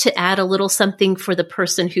enough to add a little something for the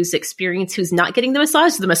person who's not getting the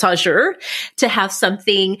massage, the massager, to have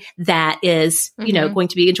something that is, going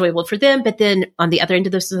to be enjoyable for them. But then on the other end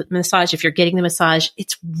of the massage, if you're getting the massage,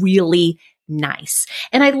 it's really nice.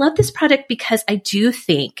 And I love this product because I do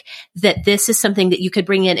think that this is something that you could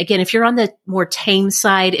bring in. Again, if you're on the more tame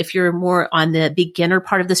side, if you're more on the beginner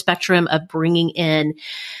part of the spectrum of bringing in,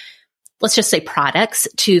 let's just say products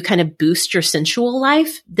to kind of boost your sensual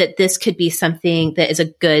life, that this could be something that is a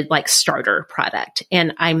good like starter product.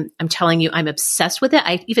 And I'm telling you, I'm obsessed with it.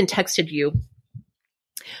 I even texted you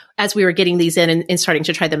as we were getting these in and starting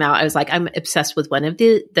to try them out. I was like, I'm obsessed with one of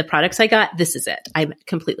the products I got. This is it. I'm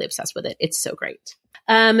completely obsessed with it. It's so great.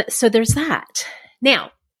 So there's that.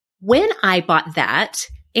 Now, when I bought that,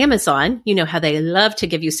 Amazon, you know how they love to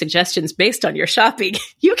give you suggestions based on your shopping.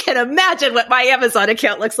 You can imagine what my Amazon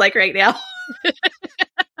account looks like right now.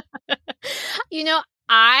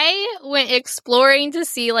 I went exploring to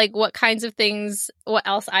see like what kinds of things, what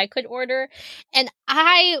else I could order. And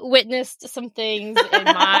I witnessed some things in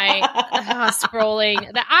my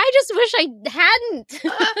scrolling that I just wish I hadn't.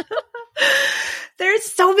 There's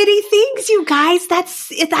so many things, you guys. That's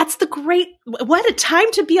the great, what a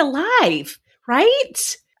time to be alive,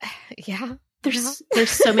 right? Yeah. There's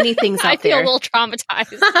so many things out there. I feel a little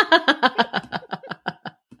traumatized.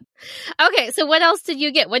 Okay, so what else did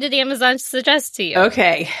you get? What did Amazon suggest to you?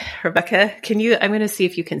 Okay, Rebekah, I'm going to see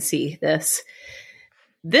if you can see this.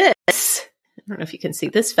 I don't know if you can see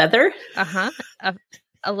this feather.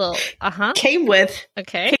 A little, Came with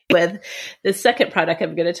the second product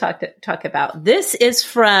I'm going to talk about. This is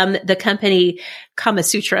from the company Kama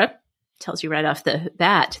Sutra. Tells you right off the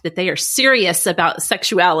bat that they are serious about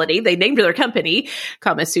sexuality. They named their company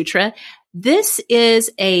Kama Sutra. This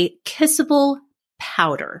is a kissable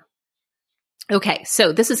powder. Okay,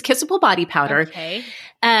 so this is kissable body powder. Okay.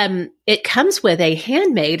 It comes with a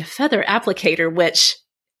handmade feather applicator, which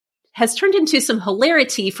has turned into some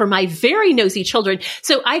hilarity for my very nosy children.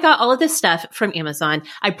 So I got all of this stuff from Amazon.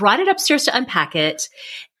 I brought it upstairs to unpack it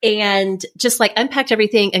and just like unpacked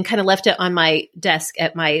everything and kind of left it on my desk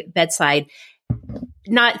at my bedside,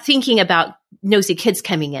 not thinking about nosy kids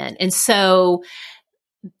coming in. And so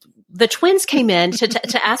the twins came in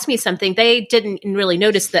to ask me something. They didn't really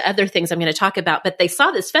notice the other things I'm going to talk about, but they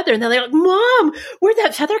saw this feather and they're like, Mom, where'd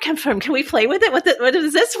that feather come from? Can we play with it? What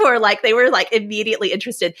is this for? Like they were like immediately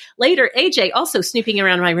interested. Later, AJ also snooping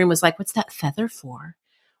around my room was like, what's that feather for?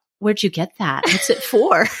 Where'd you get that? What's it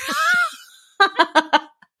for?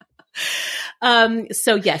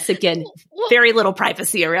 So yes, again, very little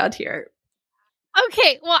privacy around here.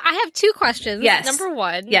 Okay, well, I have two questions. Yes. Number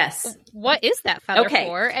one, yes, what is that feather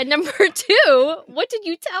for? And number two, what did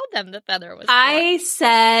you tell them the feather was for? I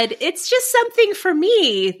said, it's just something for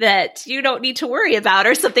me that you don't need to worry about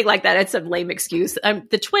or something like that. It's some lame excuse.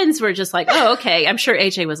 The twins were just like, oh, okay. I'm sure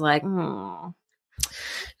AJ was like, I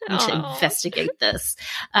need to investigate this.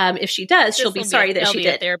 If she does, she'll be sorry that she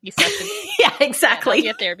did. A therapy session. Yeah, exactly.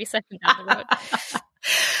 Yeah, a therapy session down the road.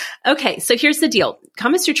 Okay, so here's the deal.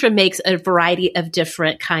 Kama Sutra makes a variety of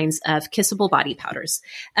different kinds of kissable body powders.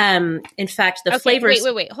 In fact, the flavors.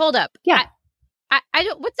 Wait, hold up. Yeah, I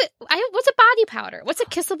don't. What's a body powder? What's a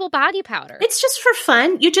kissable body powder? It's just for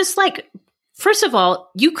fun. You just like. First of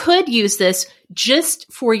all, you could use this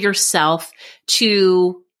just for yourself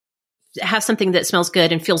to have something that smells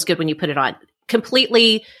good and feels good when you put it on.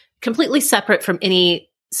 Completely separate from any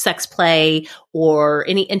sex play or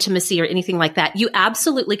any intimacy or anything like that. You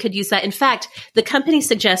absolutely could use that. In fact, the company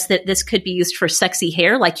suggests that this could be used for sexy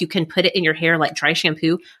hair, like you can put it in your hair like dry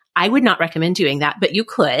shampoo. I would not recommend doing that, but you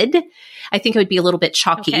could. I think it would be a little bit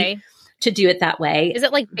chalky to do it that way. Is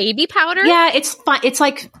it like baby powder? Yeah, it's fine. It's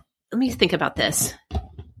like, let me think about this.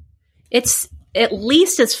 It's at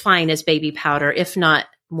least as fine as baby powder, if not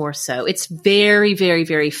more so. It's very, very,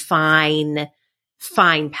 very fine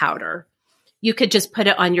powder. You could just put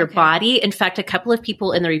it on your body. In fact, a couple of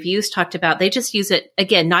people in the reviews talked about they just use it,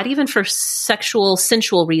 again, not even for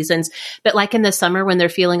sensual reasons, but like in the summer when they're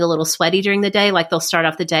feeling a little sweaty during the day, like they'll start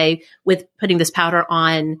off the day with putting this powder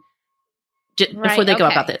on before they go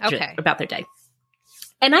about their day.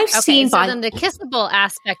 And I've seen so then the kissable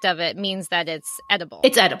aspect of it means that it's edible.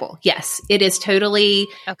 It's edible. Yes. It is totally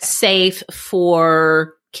safe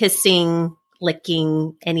for kissing,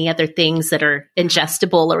 licking, any other things that are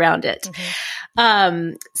ingestible around it.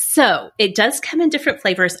 So it does come in different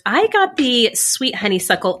flavors. I got the sweet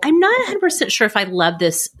honeysuckle. I'm not 100% sure if I love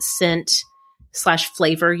this scent /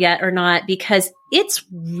 flavor yet or not, because it's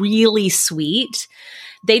really sweet.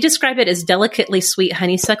 They describe it as delicately sweet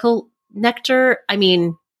honeysuckle nectar. I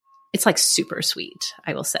mean, it's like super sweet,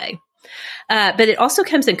 I will say. But it also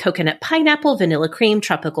comes in coconut pineapple, vanilla cream,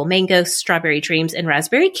 tropical mango, strawberry dreams, and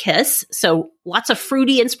raspberry kiss. So lots of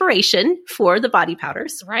fruity inspiration for the body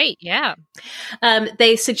powders. Right, yeah.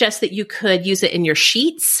 They suggest that you could use it in your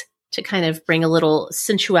sheets to kind of bring a little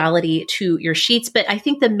sensuality to your sheets. But I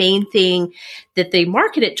think the main thing that they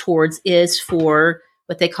market it towards is for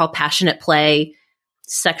what they call passionate play,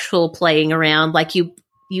 sexual playing around, like you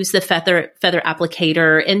use the feather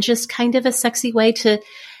applicator and just kind of a sexy way to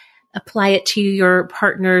apply it to your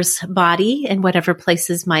partner's body and whatever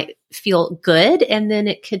places might feel good. And then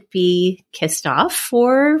it could be kissed off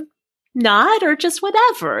or not, or just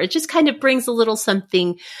whatever. It just kind of brings a little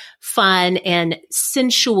something fun and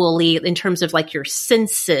sensually in terms of like your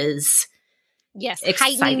senses. Yes.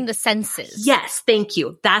 Heightening the senses. Yes. Thank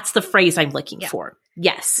you. That's the phrase I'm looking for.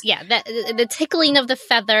 Yes. Yeah, the tickling of the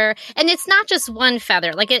feather, and it's not just one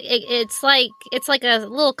feather. Like it's like a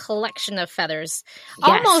little collection of feathers,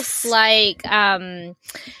 almost like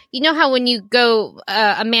you know how when you go,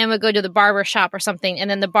 a man would go to the barber shop or something, and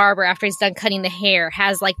then the barber, after he's done cutting the hair,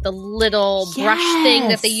 has like the little brush thing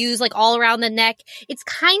that they use like all around the neck. It's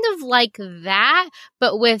kind of like that,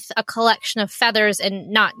 but with a collection of feathers, and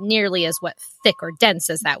not nearly as thick or dense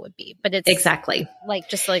as that would be. But it's exactly like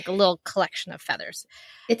just like a little collection of feathers.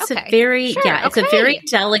 It's a very, it's a very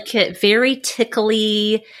delicate, very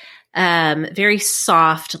tickly, very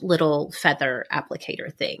soft little feather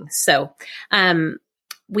applicator thing. So,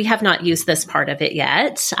 we have not used this part of it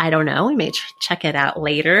yet. I don't know. We may check it out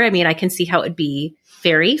later. I mean, I can see how it would be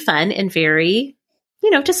very fun and very,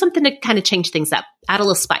 just something to kind of change things up, add a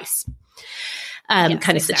little spice,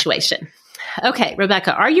 kind of situation. Okay,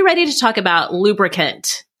 Rebekah, are you ready to talk about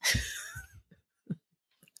lubricant?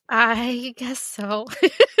 I guess so.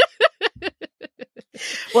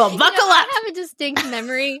 Well, buckle up. I have a distinct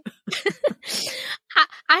memory.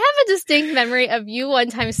 I have a distinct memory of you one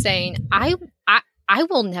time saying, I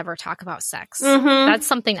will never talk about sex. That's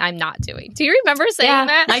something I'm not doing. Do you remember saying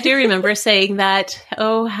that? I do remember saying that.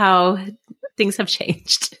 Oh, how things have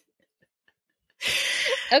changed.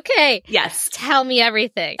 Okay. Yes. Tell me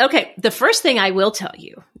everything. Okay. The first thing I will tell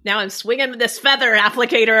you, now I'm swinging this feather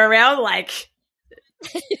applicator around like,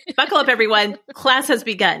 buckle up, everyone. Class has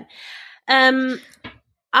begun.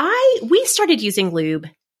 We started using lube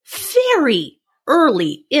very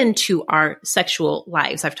early into our sexual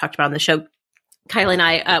lives. I've talked about on the show. Kyla and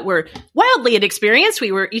I were wildly inexperienced.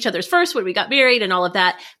 We were each other's first when we got married and all of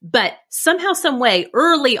that. But somehow, some way,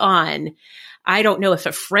 early on, I don't know if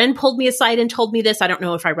a friend pulled me aside and told me this. I don't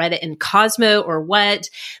know if I read it in Cosmo or what,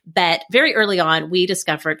 but very early on, we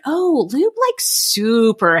discovered, lube like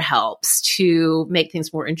super helps to make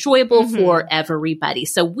things more enjoyable for everybody.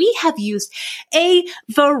 So we have used a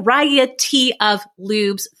variety of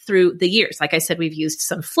lubes through the years. Like I said, we've used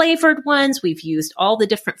some flavored ones. We've used all the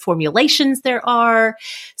different formulations there are.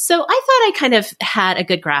 So I thought I kind of had a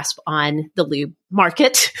good grasp on the lube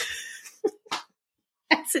market.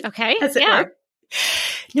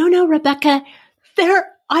 No, Rebekah, they're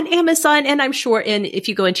on Amazon, and I'm sure if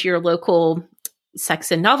you go into your local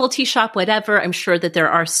sex and novelty shop, whatever, I'm sure that there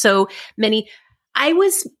are so many. I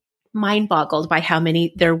was mind boggled by how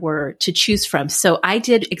many there were to choose from. So I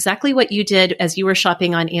did exactly what you did as you were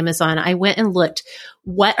shopping on Amazon. I went and looked,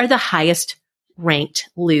 what are the highest ranked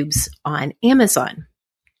lubes on Amazon?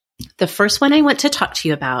 The first one I want to talk to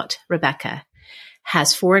you about, Rebekah,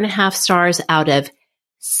 has 4.5 stars out of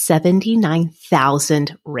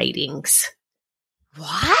 79,000 ratings.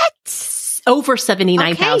 What? Over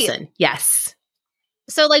 79,000. Okay. Yes.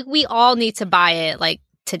 So like we all need to buy it like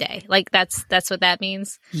today. Like that's what that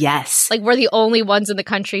means. Yes. Like we're the only ones in the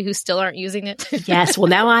country who still aren't using it. Yes. Well,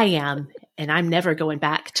 now I am. and I'm never going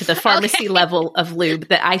back to the pharmacy level of lube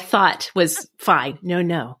that I thought was fine.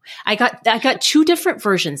 No. I got two different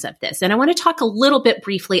versions of this, and I want to talk a little bit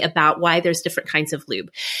briefly about why there's different kinds of lube.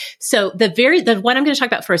 So the one I'm going to talk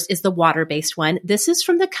about first is the water-based one. This is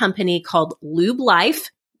from the company called Lube Life.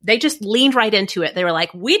 They just leaned right into it. They were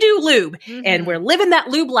like, we do lube, and we're living that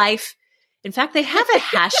lube life. In fact, they have a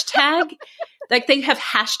hashtag. Like they have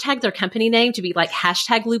hashtag their company name to be like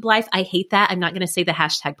hashtag Lube Life. I hate that. I'm not going to say the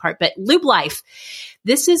hashtag part, but Lube Life.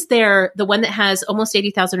 This is the one that has almost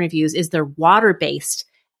 80,000 reviews is their water-based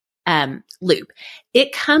lube.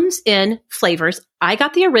 It comes in flavors. I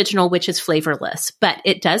got the original, which is flavorless, but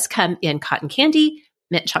it does come in cotton candy,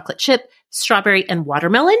 mint chocolate chip, strawberry, and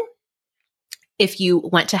watermelon. If you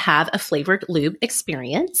want to have a flavored lube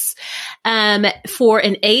experience. For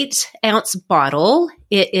an 8-ounce bottle,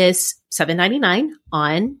 it is $7.99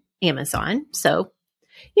 on Amazon. So,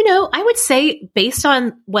 I would say based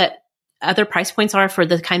on what other price points are for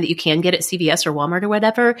the kind that you can get at CVS or Walmart or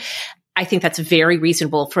whatever, I think that's very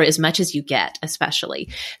reasonable for as much as you get, especially.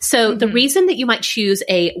 So the reason that you might choose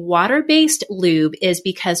a water-based lube is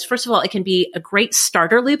because, first of all, it can be a great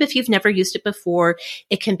starter lube if you've never used it before.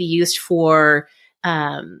 It can be used for,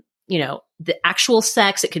 the actual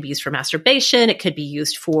sex. It could be used for masturbation. It could be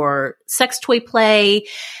used for sex toy play.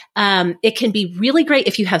 It can be really great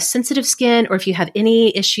if you have sensitive skin or if you have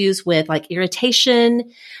any issues with like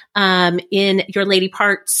irritation in your lady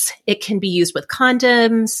parts. It can be used with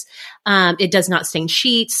condoms. It does not stain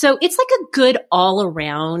sheets. So it's like a good all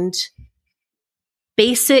around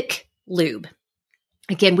basic lube.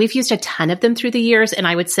 Again, we've used a ton of them through the years. And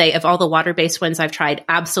I would say of all the water-based ones I've tried,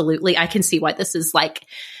 absolutely, I can see why this is like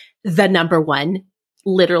the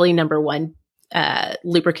literally number one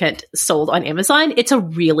lubricant sold on Amazon. It's a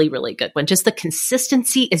really, really good one. Just the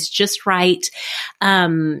consistency is just right.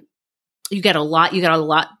 You get a lot.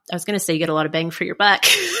 I was going to say you get a lot of bang for your buck.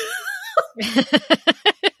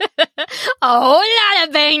 A whole lot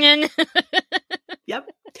of banging. Yep.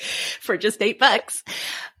 For just $8.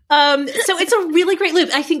 So it's a really great lube.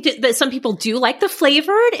 I think that some people do like the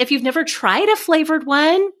flavored. If you've never tried a flavored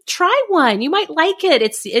one, try one. You might like it.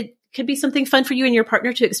 It could be something fun for you and your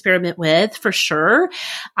partner to experiment with, for sure.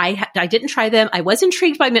 I didn't try them. I was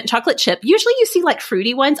intrigued by mint chocolate chip. Usually you see like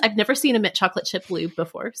fruity ones. I've never seen a mint chocolate chip lube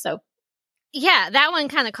before. So yeah, that one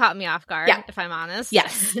kind of caught me off guard, if I'm honest.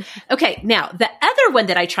 Yes. Okay. Now the other one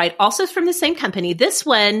that I tried, also from the same company, this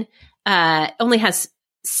one only has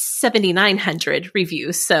 7,900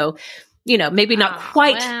 reviews. So, maybe not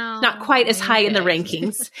quite as high in the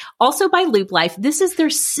rankings. Also by Lube Life, this is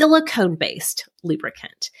their silicone-based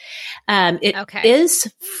lubricant. It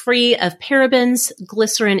is free of parabens,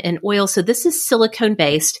 glycerin, and oil. So this is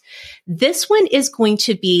silicone-based. This one is going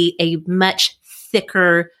to be a much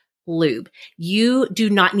thicker lube. You do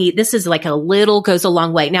not need, this is like a little goes a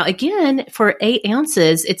long way. Now, again, for 8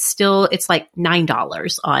 ounces, it's like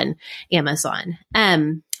 $9 on Amazon.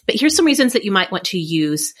 But here's some reasons that you might want to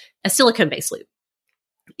use a silicone-based lube.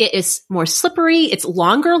 It is more slippery. It's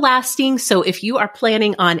longer lasting. So if you are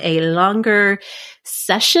planning on a longer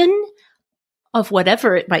session of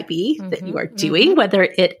whatever it might be that you are doing, whether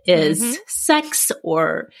it is sex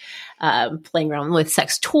or playing around with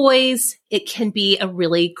sex toys, it can be a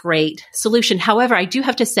really great solution. However, I do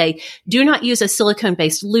have to say, do not use a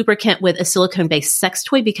silicone-based lubricant with a silicone-based sex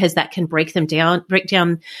toy because that can break down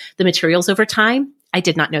the materials over time. I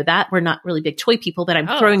did not know that. We're not really big toy people, but I'm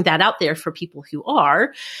throwing that out there for people who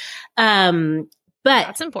are. But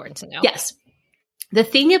that's important to know. Yes. The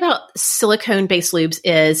thing about silicone-based lubes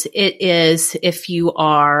is if you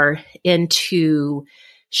are into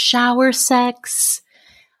shower sex,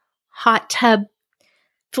 hot tub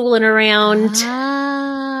fooling around.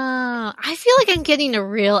 Oh, I feel like I'm getting a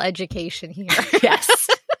real education here. Yes.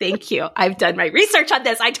 Thank you. I've done my research on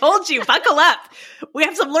this. I told you, buckle up. We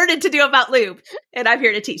have some learning to do about lube, and I'm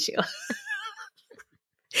here to teach you.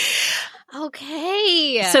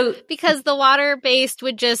 Okay. So because the water-based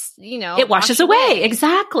would just, it washes away.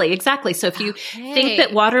 Exactly. So if you think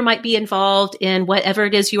that water might be involved in whatever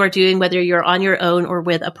it is you are doing, whether you're on your own or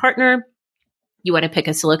with a partner, you want to pick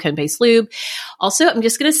a silicone-based lube. Also, I'm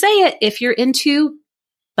just going to say it. If you're into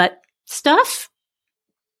butt stuff,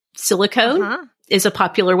 silicone is a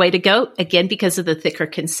popular way to go. Again, because of the thicker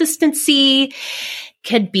consistency,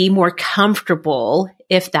 can be more comfortable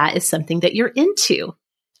if that is something that you're into.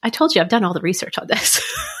 I told you I've done all the research on this.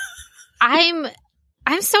 I'm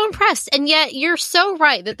so impressed. And yet you're so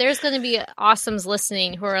right that there's going to be awesomes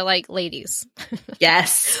listening who are like, ladies.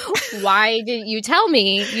 Yes. Why didn't you tell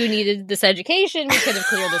me you needed this education? We could have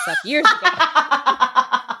cleared this up years ago.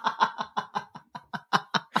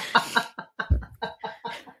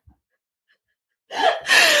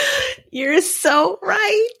 You're so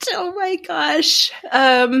right. Oh my gosh.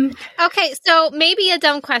 Okay, so maybe a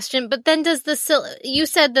dumb question, but then you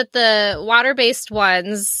said that the water-based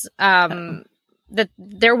ones, that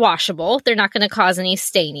they're washable. They're not going to cause any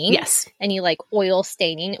staining. Yes. Any like oil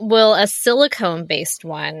staining. Will a silicone-based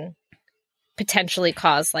one potentially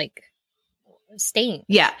cause like stains?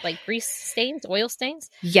 Yeah. Like grease stains, oil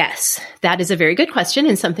stains? Yes, that is a very good question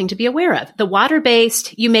and something to be aware of. The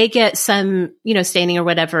water-based, you may get some, staining or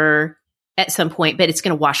whatever at some point, but it's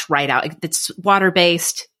going to wash right out. If it's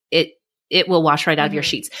water-based, it will wash right out of your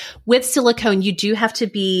sheets. With silicone, you do have to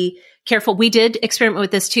be careful. We did experiment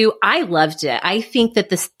with this too. I loved it. I think that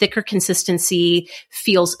this thicker consistency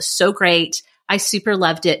feels so great. I super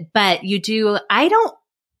loved it, but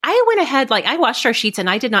I went ahead, I washed our sheets and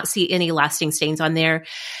I did not see any lasting stains on there.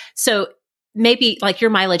 So maybe your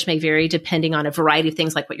mileage may vary depending on a variety of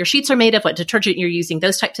things, like what your sheets are made of, what detergent you're using,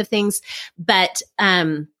 those types of things. But,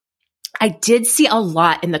 I did see a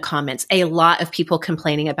lot in the comments, a lot of people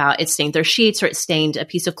complaining about it stained their sheets or it stained a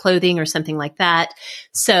piece of clothing or something like that.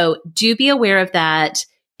 So do be aware of that.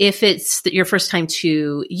 If it's your first time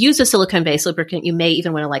to use a silicone-based lubricant, you may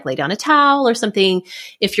even want to lay down a towel or something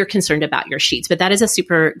if you're concerned about your sheets. But that is a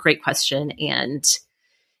super great question and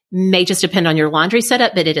may just depend on your laundry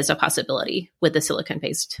setup, but it is a possibility with the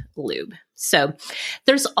silicone-based lube. So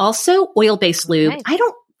there's also oil-based lube. I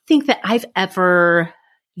don't think that I've ever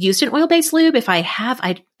used an oil-based lube. If I have,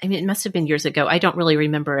 I mean, it must have been years ago. I don't really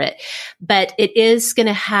remember it, but it is going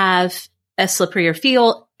to have a slipperier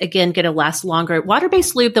feel. Again, going to last longer.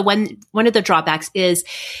 Water-based lube, one of the drawbacks is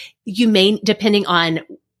you may, depending on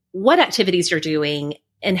what activities you're doing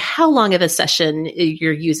and how long of a session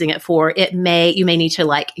you're using it for, you may need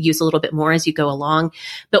to use a little bit more as you go along.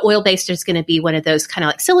 But oil-based is going to be one of those kind of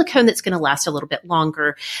like silicone that's going to last a little bit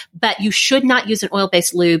longer. But you should not use an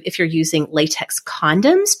oil-based lube if you're using latex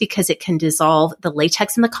condoms because it can dissolve the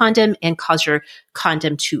latex in the condom and cause your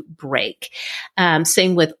condom to break.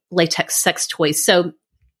 Same with latex sex toys. So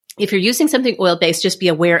if you're using something oil-based, just be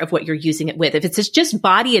aware of what you're using it with. If it's just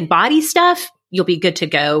body stuff, you'll be good to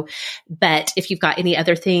go. But if you've got any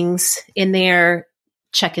other things in there,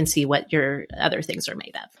 check and see what your other things are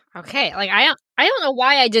made of. Okay. I don't know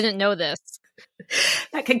why I didn't know this.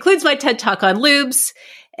 That concludes my TED Talk on lubes.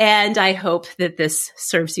 And I hope that this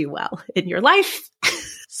serves you well in your life.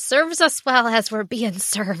 Serves us well as we're being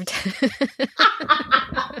served.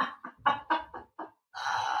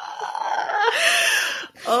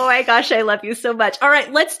 Oh my gosh, I love you so much. All right,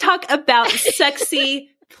 let's talk about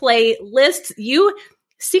sexy playlists. You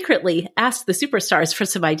secretly asked the superstars for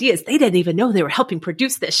some ideas. They didn't even know they were helping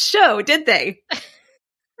produce this show, did they?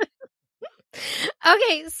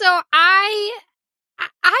 Okay, so I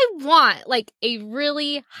want a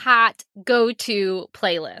really hot go-to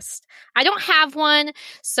playlist. I don't have one,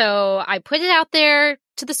 so I put it out there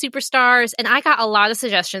to the superstars and I got a lot of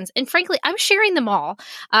suggestions. And frankly, I'm sharing them all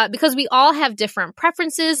because we all have different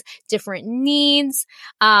preferences, different needs.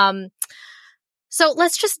 So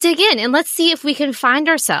let's just dig in and let's see if we can find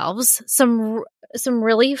ourselves some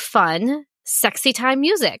really fun, sexy time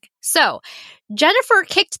music. So Jennifer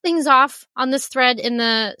kicked things off on this thread in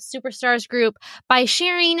the Superstars group by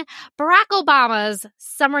sharing Barack Obama's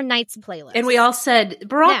Summer Nights playlist. And we all said,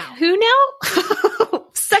 Barack, who now?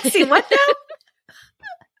 Sexy what now?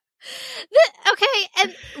 Okay,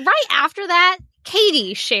 and right after that,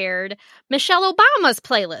 Katie shared Michelle Obama's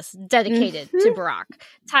playlist dedicated to Barack,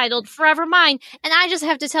 titled Forever Mine. And I just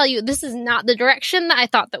have to tell you, this is not the direction that I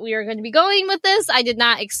thought that we were going to be going with this. I did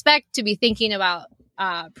not expect to be thinking about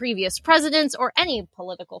previous presidents or any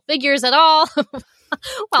political figures at all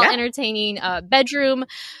while entertaining bedroom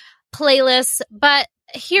playlists. But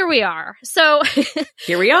here we are. So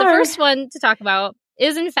here we are. The first one to talk about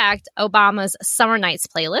is in fact Obama's Summer Nights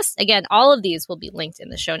playlist. Again, all of these will be linked in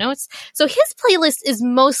the show notes. So his playlist is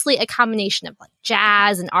mostly a combination of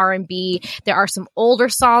jazz and R&B. There are some older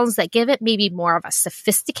songs that give it maybe more of a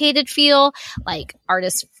sophisticated feel, like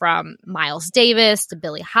artists from Miles Davis to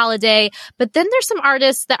Billie Holiday. But then there's some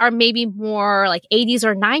artists that are maybe more 80s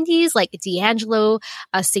or 90s, like D'Angelo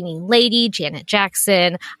singing Lady, Janet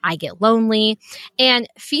Jackson, I Get Lonely, and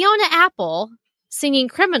Fiona Apple singing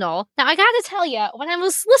Criminal. Now, I gotta tell you, when I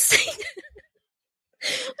was listening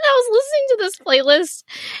to this playlist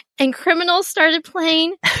and Criminal started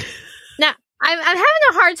playing, now, I'm having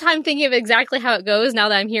a hard time thinking of exactly how it goes now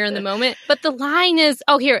that I'm here in the moment, but the line is,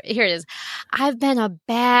 here it is. I've been a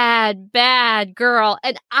bad, bad girl,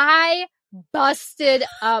 and I busted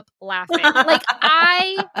up laughing.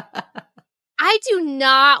 I do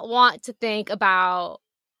not want to think about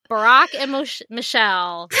Barack and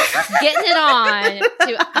Michelle getting it on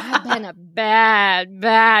to I've been a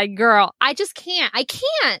bad girl. I just can't. I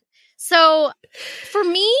can't. So for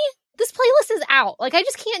me, this playlist is out. Like, I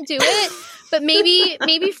just can't do it. But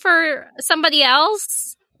maybe for somebody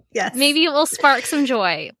else, yes, maybe it will spark some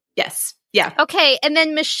joy. Yes. Yeah. Okay. And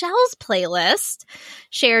then Michelle's playlist,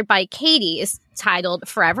 shared by Katie, is titled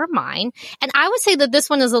Forever Mine. And I would say that this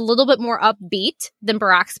one is a little bit more upbeat than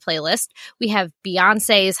Barack's playlist. We have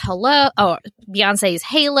Beyonce's Halo,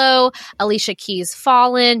 Alicia Keys'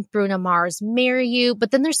 Fallen, Bruno Mars' Marry You.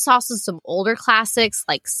 But then there's also some older classics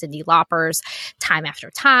like Cyndi Lauper's Time After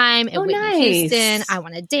Time and Whitney Houston, I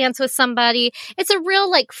Want to Dance with Somebody. It's a real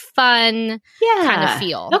like fun kind of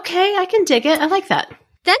feel. Okay. I can dig it. I like that.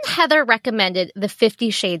 Then Heather recommended the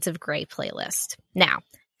 50 Shades of Grey playlist. Now,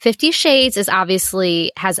 50 Shades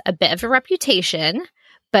has a bit of a reputation,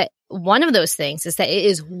 but one of those things is that it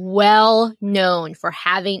is well known for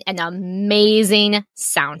having an amazing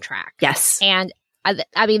soundtrack. Yes. And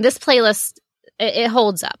I mean, this playlist, it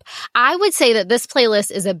holds up. I would say that this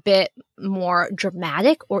playlist is a bit more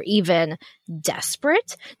dramatic or even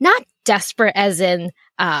desperate. Not desperate as in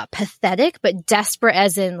pathetic, but desperate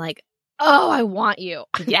as in like, oh, I want you.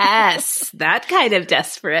 Yes, that kind of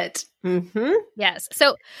desperate. Mm-hmm. Yes.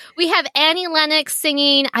 So we have Annie Lennox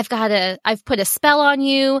singing I've Put a Spell on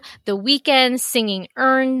You, The Weeknd singing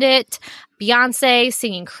Earned It, Beyonce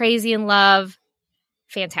singing Crazy in Love.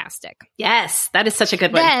 Fantastic. Yes, that is such a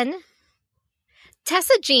good one. Then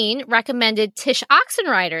Tessa Jean recommended Tish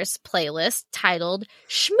Oxenreider's playlist titled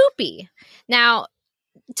Schmoopy. Now,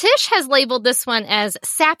 Tish has labeled this one as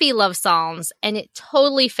sappy love songs, and it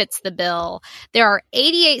totally fits the bill. There are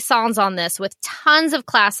 88 songs on this with tons of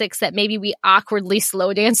classics that maybe we awkwardly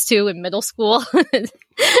slow dance to in middle school. So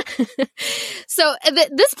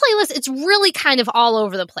this playlist, it's really kind of all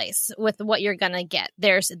over the place with what you're going to get.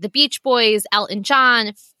 There's the Beach Boys, Elton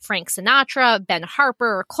John, Frank Sinatra, Ben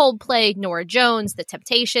Harper, Coldplay, Norah Jones, The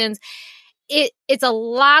Temptations. It's a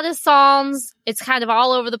lot of songs. It's kind of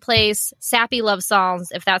all over the place. Sappy love songs.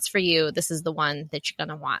 If that's for you, this is the one that you're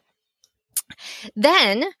going to want.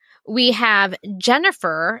 Then we have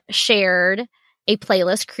Jennifer shared a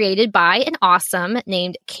playlist created by an awesome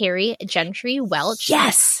named Carrie Gentry Welch.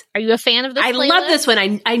 Yes. Are you a fan of this playlist? I love this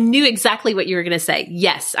one. I knew exactly what you were going to say.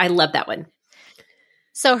 Yes, I love that one.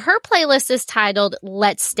 So her playlist is titled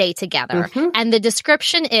Let's Stay Together. Mm-hmm. And the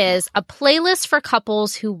description is a playlist for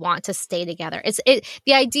couples who want to stay together.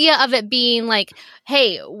 The idea of it being like,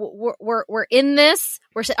 hey, we're in this.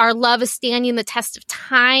 Our love is standing the test of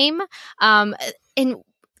time. And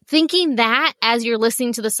thinking that as you're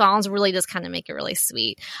listening to the songs really does kind of make it really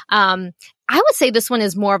sweet. I would say this one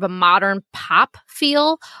is more of a modern pop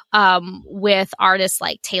feel, with artists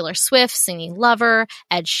like Taylor Swift singing Lover,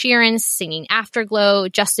 Ed Sheeran singing Afterglow,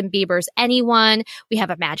 Justin Bieber's Anyone. We have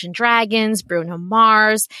Imagine Dragons, Bruno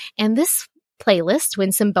Mars, and this playlist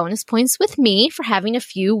wins some bonus points with me for having a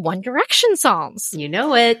few One Direction songs. You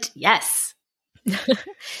know it. Yes.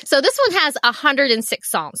 So this one has 106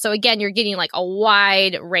 songs. So again, you're getting like a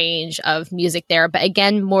wide range of music there, but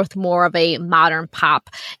again, more of a modern pop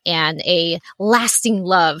and a lasting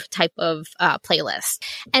love type of playlist.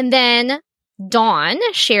 And then Dawn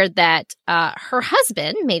shared that her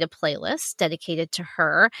husband made a playlist dedicated to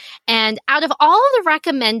her. And out of all of the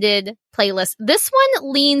recommended playlists, this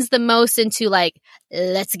one leans the most into like,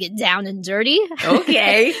 let's get down and dirty.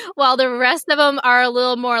 Okay. While the rest of them are a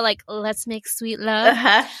little more like, let's make sweet love.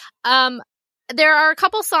 Uh-huh. There are a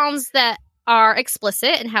couple songs that are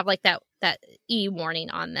explicit and have like that E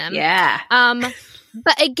warning on them. Yeah.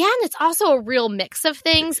 But again, it's also a real mix of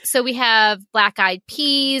things. So we have Black Eyed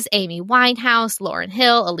Peas, Amy Winehouse, Lauryn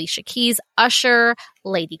Hill, Alicia Keys, Usher,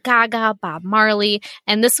 Lady Gaga, Bob Marley.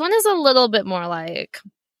 And this one is a little bit more like,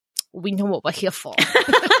 we know what we're here for.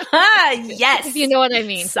 Yes. If you know what I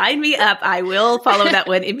mean. Sign me up. I will follow that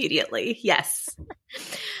one immediately. Yes.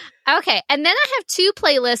 Okay, and then I have two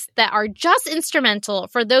playlists that are just instrumental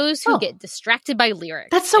for those who get distracted by lyrics.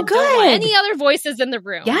 That's so good. Don't want any other voices in the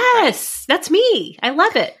room. Yes, right? That's me. I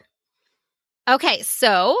love it. Okay,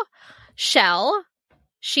 so Shell,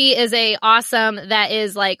 she is a awesome that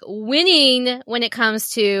is like winning when it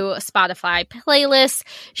comes to Spotify playlists.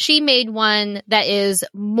 She made one that is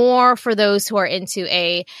more for those who are into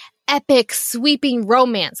a epic, sweeping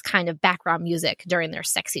romance kind of background music during their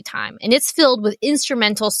sexy time. And it's filled with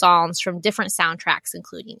instrumental songs from different soundtracks,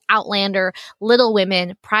 including Outlander, Little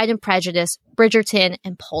Women, Pride and Prejudice, Bridgerton,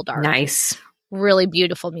 and Poldark. Nice. Really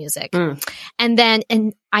beautiful music. And then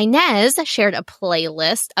Inez shared a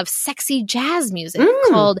playlist of sexy jazz music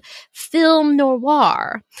called Film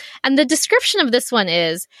Noir. And the description of this one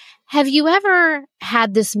is, have you ever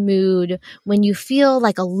had this mood when you feel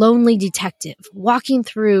like a lonely detective walking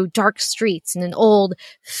through dark streets in an old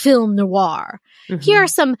film noir? Mm-hmm. Here are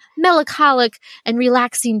some melancholic and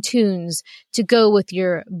relaxing tunes to go with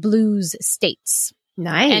your blues states.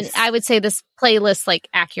 Nice. And I would say this playlist like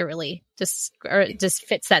accurately just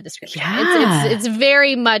fits that description. Yeah. It's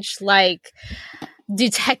very much like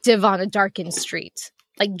detective on a darkened street,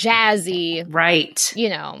 like jazzy. Right.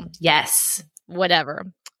 Yes.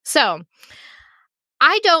 Whatever. So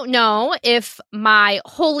I don't know if my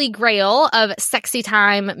holy grail of sexy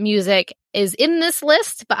time music is in this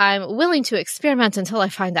list, but I'm willing to experiment until I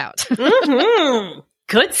find out. Mm-hmm.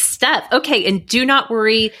 Good stuff. Okay, and do not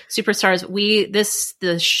worry, superstars.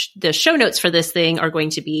 The show notes for this thing are going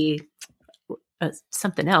to be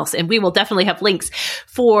something else, and we will definitely have links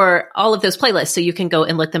for all of those playlists, so you can go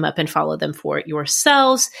and look them up and follow them for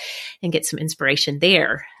yourselves and get some inspiration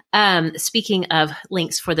there. Speaking of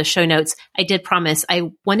links for the show notes, I did promise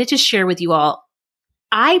I wanted to share with you all.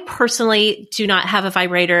 I personally do not have a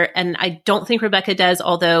vibrator, and I don't think Rebekah does,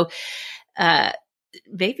 although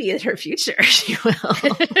maybe in her future she will.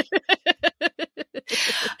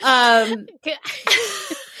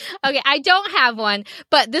 Okay, I don't have one,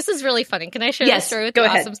 but this is really funny. Can I share this story with you?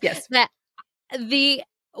 Awesome. Yes. That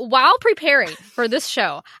while preparing for this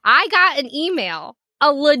show, I got an email,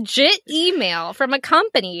 a legit email from a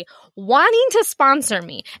company wanting to sponsor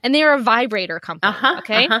me, and they're a vibrator company.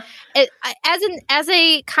 Okay. As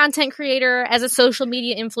a content creator, as a social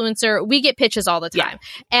media influencer, we get pitches all the time.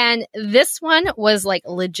 Yeah. And this one was like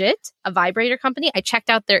legit, a vibrator company. I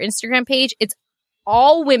checked out their Instagram page. It's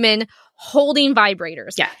all women holding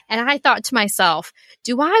vibrators. Yeah. And I thought to myself,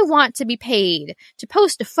 do I want to be paid to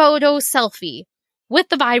post a photo selfie with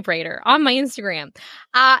the vibrator on my Instagram?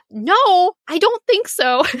 No, I don't think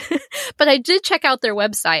so. But I did check out their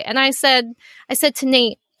website, and I said to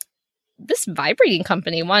Nate, this vibrating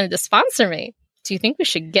company wanted to sponsor me. Do you think we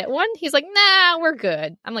should get one? He's like, nah, we're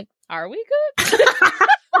good. I'm like, are we good?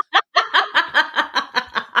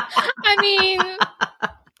 I mean,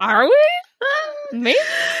 are we? Maybe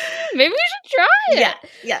we should try it.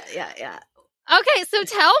 Yeah. Okay, so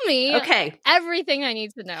tell me everything I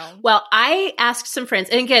need to know. Well, I asked some friends,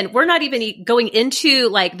 and again, we're not even going into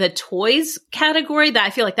like the toys category. That I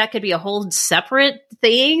feel like that could be a whole separate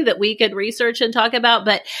thing that we could research and talk about,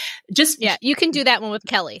 but just... Yeah, you can do that one with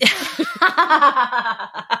Kelly.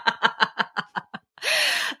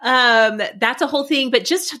 That's a whole thing, but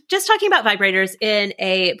just talking about vibrators in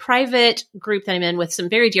a private group that I'm in with some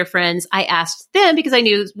very dear friends, I asked them because I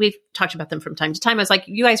knew we've talked about them from time to time. I was like,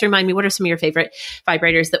 you guys remind me, what are some of your favorite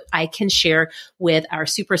vibrators that I can share with our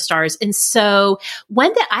superstars? And so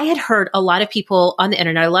one that I had heard a lot of people on the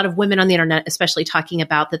internet, a lot of women on the internet, especially talking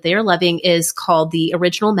about that they are loving is called the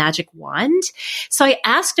Original Magic Wand. So I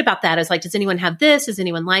asked about that. I was like, does anyone have this? Does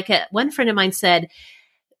anyone like it? One friend of mine said,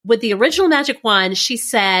 with the Original Magic Wand, she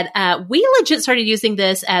said, we legit started using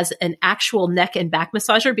this as an actual neck and back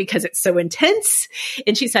massager because it's so intense.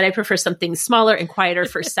 And she said, I prefer something smaller and quieter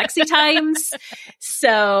for sexy times.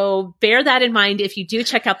 So bear that in mind if you do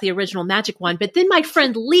check out the Original Magic Wand. But then my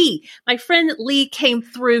friend Lee came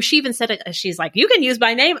through. She even said it. She's like, you can use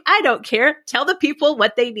my name. I don't care. Tell the people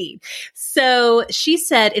what they need. So she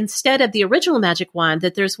said, instead of the Original Magic Wand,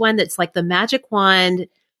 that there's one that's like the Magic Wand,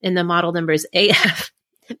 and the model number is AF.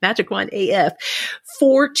 Magic Wand AF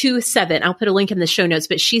 427. I'll put a link in the show notes,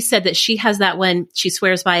 but she said that she has that one. She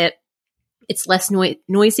swears by it. It's less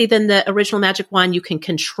noisy than the Original Magic Wand. You can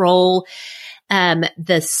control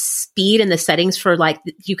the speed and the settings for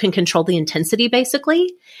you can control the intensity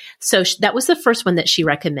basically. So that was the first one that she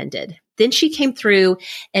recommended. Then she came through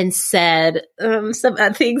and said some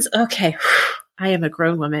things. Okay, I am a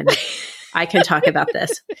grown woman. I can talk about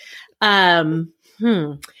this.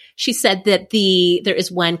 She said that there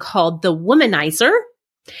is one called the Womanizer.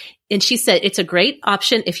 And she said it's a great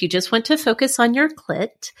option if you just want to focus on your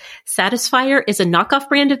clit. Satisfier is a knockoff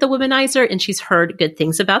brand of the Womanizer, and she's heard good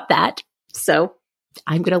things about that. So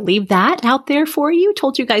I'm going to leave that out there for you.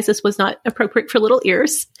 Told you guys this was not appropriate for little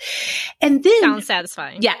ears. And then... Sounds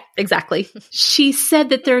satisfying. Yeah, exactly. She said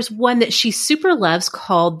that there's one that she super loves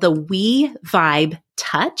called the We Vibe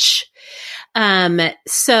Touch.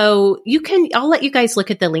 So I'll let you guys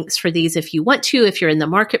look at the links for these if you want to, if you're in the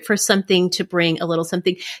market for something to bring a little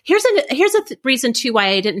something. Here's a reason too why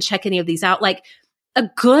I didn't check any of these out. Like a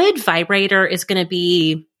good vibrator is going to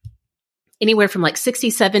be anywhere from like $60,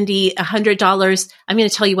 $70, $100. I'm going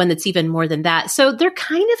to tell you one that's even more than that. So they're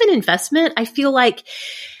kind of an investment. I feel like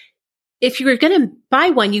if you're going to buy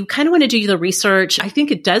one, you kind of want to do the research. I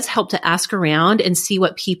think it does help to ask around and see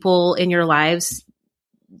what people in your lives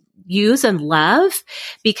use and love,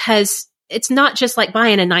 because it's not just like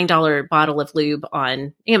buying a $9 bottle of lube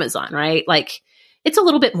on Amazon, right? Like it's a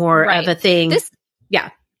little bit more of a thing.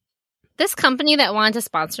 This company that wanted to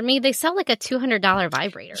sponsor me, they sell like a $200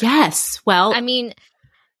 vibrator. Yes. Well, I mean,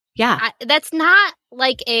 that's not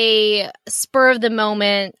like a spur of the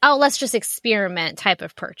moment, oh, let's just experiment type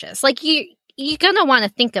of purchase. Like you're going to want to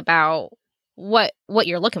think about what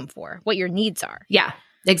you're looking for, what your needs are. Yeah,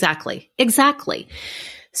 exactly.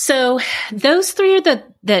 So those three are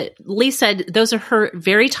that Lee said, those are her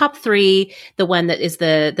very top three. The one that is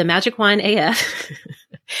the Magic Wand AF,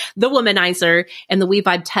 the Womanizer, and the We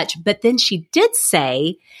Vibe Touch. But then she did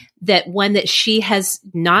say that one that she has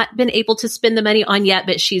not been able to spend the money on yet,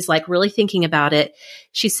 but she's like really thinking about it.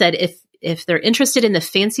 She said if they're interested in the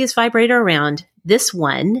fanciest vibrator around, this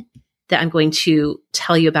one that I'm going to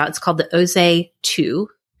tell you about, it's called the Oze 2,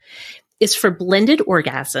 is for blended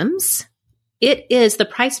orgasms. The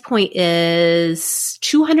price point is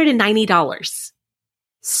 $290.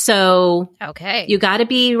 So okay, you got to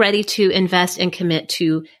be ready to invest and commit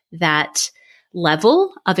to that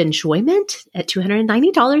level of enjoyment at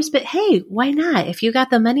 $290. But hey, why not? If you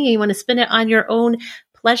got the money and you want to spend it on your own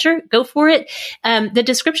pleasure, go for it. The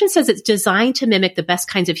description says it's designed to mimic the best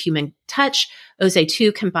kinds of human touch. Oze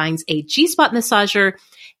 2 combines a G-spot massager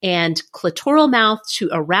and clitoral mouth to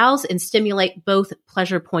arouse and stimulate both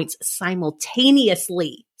pleasure points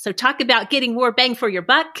simultaneously. So talk about getting more bang for your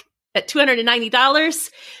buck at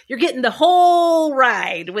 $290. You're getting the whole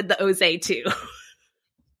ride with the Oze 2.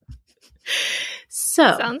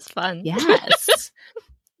 So sounds fun. Yes,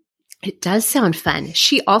 it does sound fun.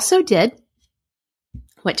 She also did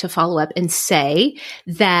want to follow up and say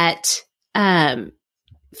that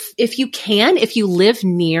if you live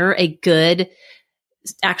near a good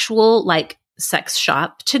actual like sex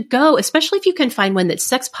shop, to go, especially if you can find one that's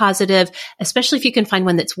sex positive, especially if you can find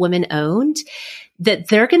one that's women owned, that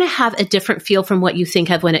they're going to have a different feel from what you think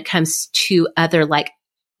of when it comes to other like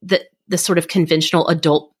the sort of conventional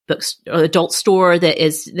adult books or adult store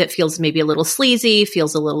that feels maybe a little sleazy,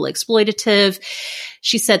 feels a little exploitative.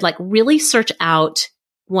 She said, like, really search out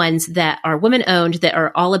ones that are women owned, that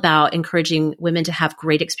are all about encouraging women to have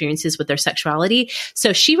great experiences with their sexuality.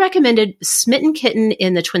 So she recommended Smitten Kitten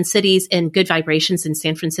in the Twin Cities and Good Vibrations in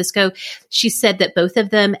San Francisco. She said that both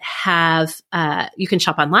of them have, you can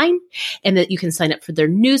shop online and that you can sign up for their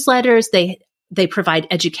newsletters. They provide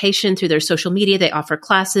education through their social media. They offer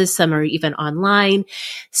classes. Some are even online.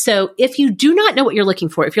 So if you do not know what you're looking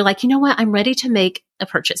for, if you're like, you know what, I'm ready to make a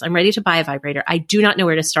purchase, I'm ready to buy a vibrator, I do not know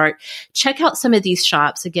where to start, check out some of these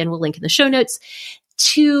shops. Again, we'll link in the show notes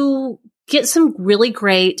to get some really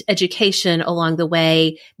great education along the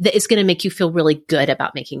way that is going to make you feel really good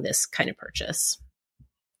about making this kind of purchase.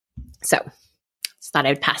 So just thought I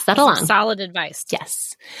would pass that along. Solid advice.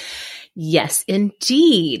 Yes,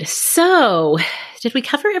 indeed. So, did we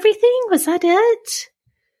cover everything? Was that it?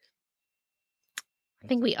 I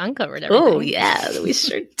think we uncovered everything. Oh, yeah, we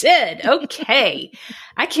sure did. Okay.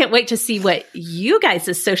 I can't wait to see what you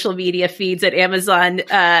guys' social media feeds at Amazon,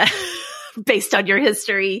 based on your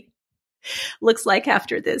history, looks like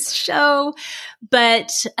after this show.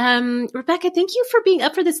 But Rebekah, thank you for being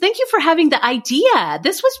up for this. Thank you for having the idea.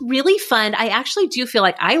 This was really fun. I actually do feel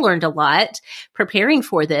like I learned a lot preparing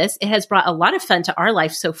for this. It has brought a lot of fun to our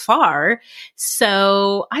life so far.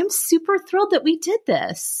 So I'm super thrilled that we did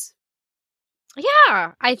this.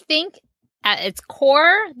 Yeah, I think at its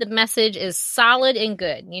core, the message is solid and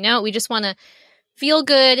good. You know, we just want to feel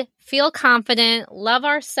good, feel confident, love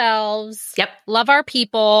ourselves. Yep. Love our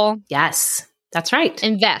people. Yes, that's right.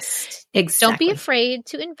 Invest. Exactly. Don't be afraid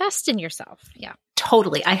to invest in yourself. Yeah.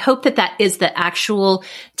 Totally. I hope that is the actual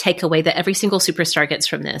takeaway that every single superstar gets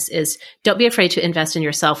from this is don't be afraid to invest in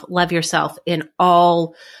yourself, love yourself in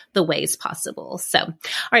all the ways possible. So, all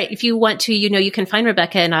right. If you want to, you can find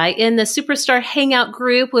Rebekah and I in the Superstar Hangout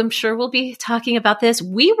group. I'm sure we'll be talking about this.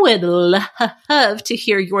 We would love to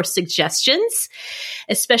hear your suggestions,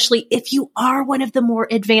 especially if you are one of the more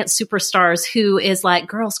advanced superstars who is like,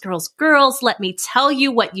 girls, let me tell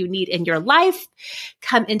you what you need in your life.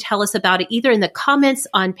 Come and tell us about it either in the comments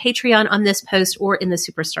on Patreon on this post or in the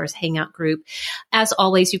Superstars Hangout group. As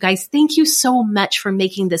always, you guys, thank you so much for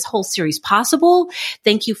making this whole series possible.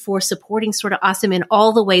 Thank you for supporting Sorta Awesome in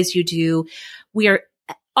all the ways you do. We are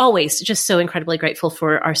always just so incredibly grateful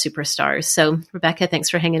for our superstars. So, Rebekah, thanks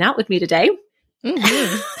for hanging out with me today.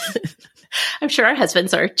 Mm-hmm. I'm sure our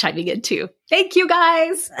husbands are chiming in too. Thank you,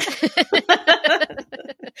 guys.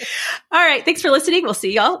 All right. Thanks for listening. We'll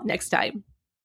see y'all next time.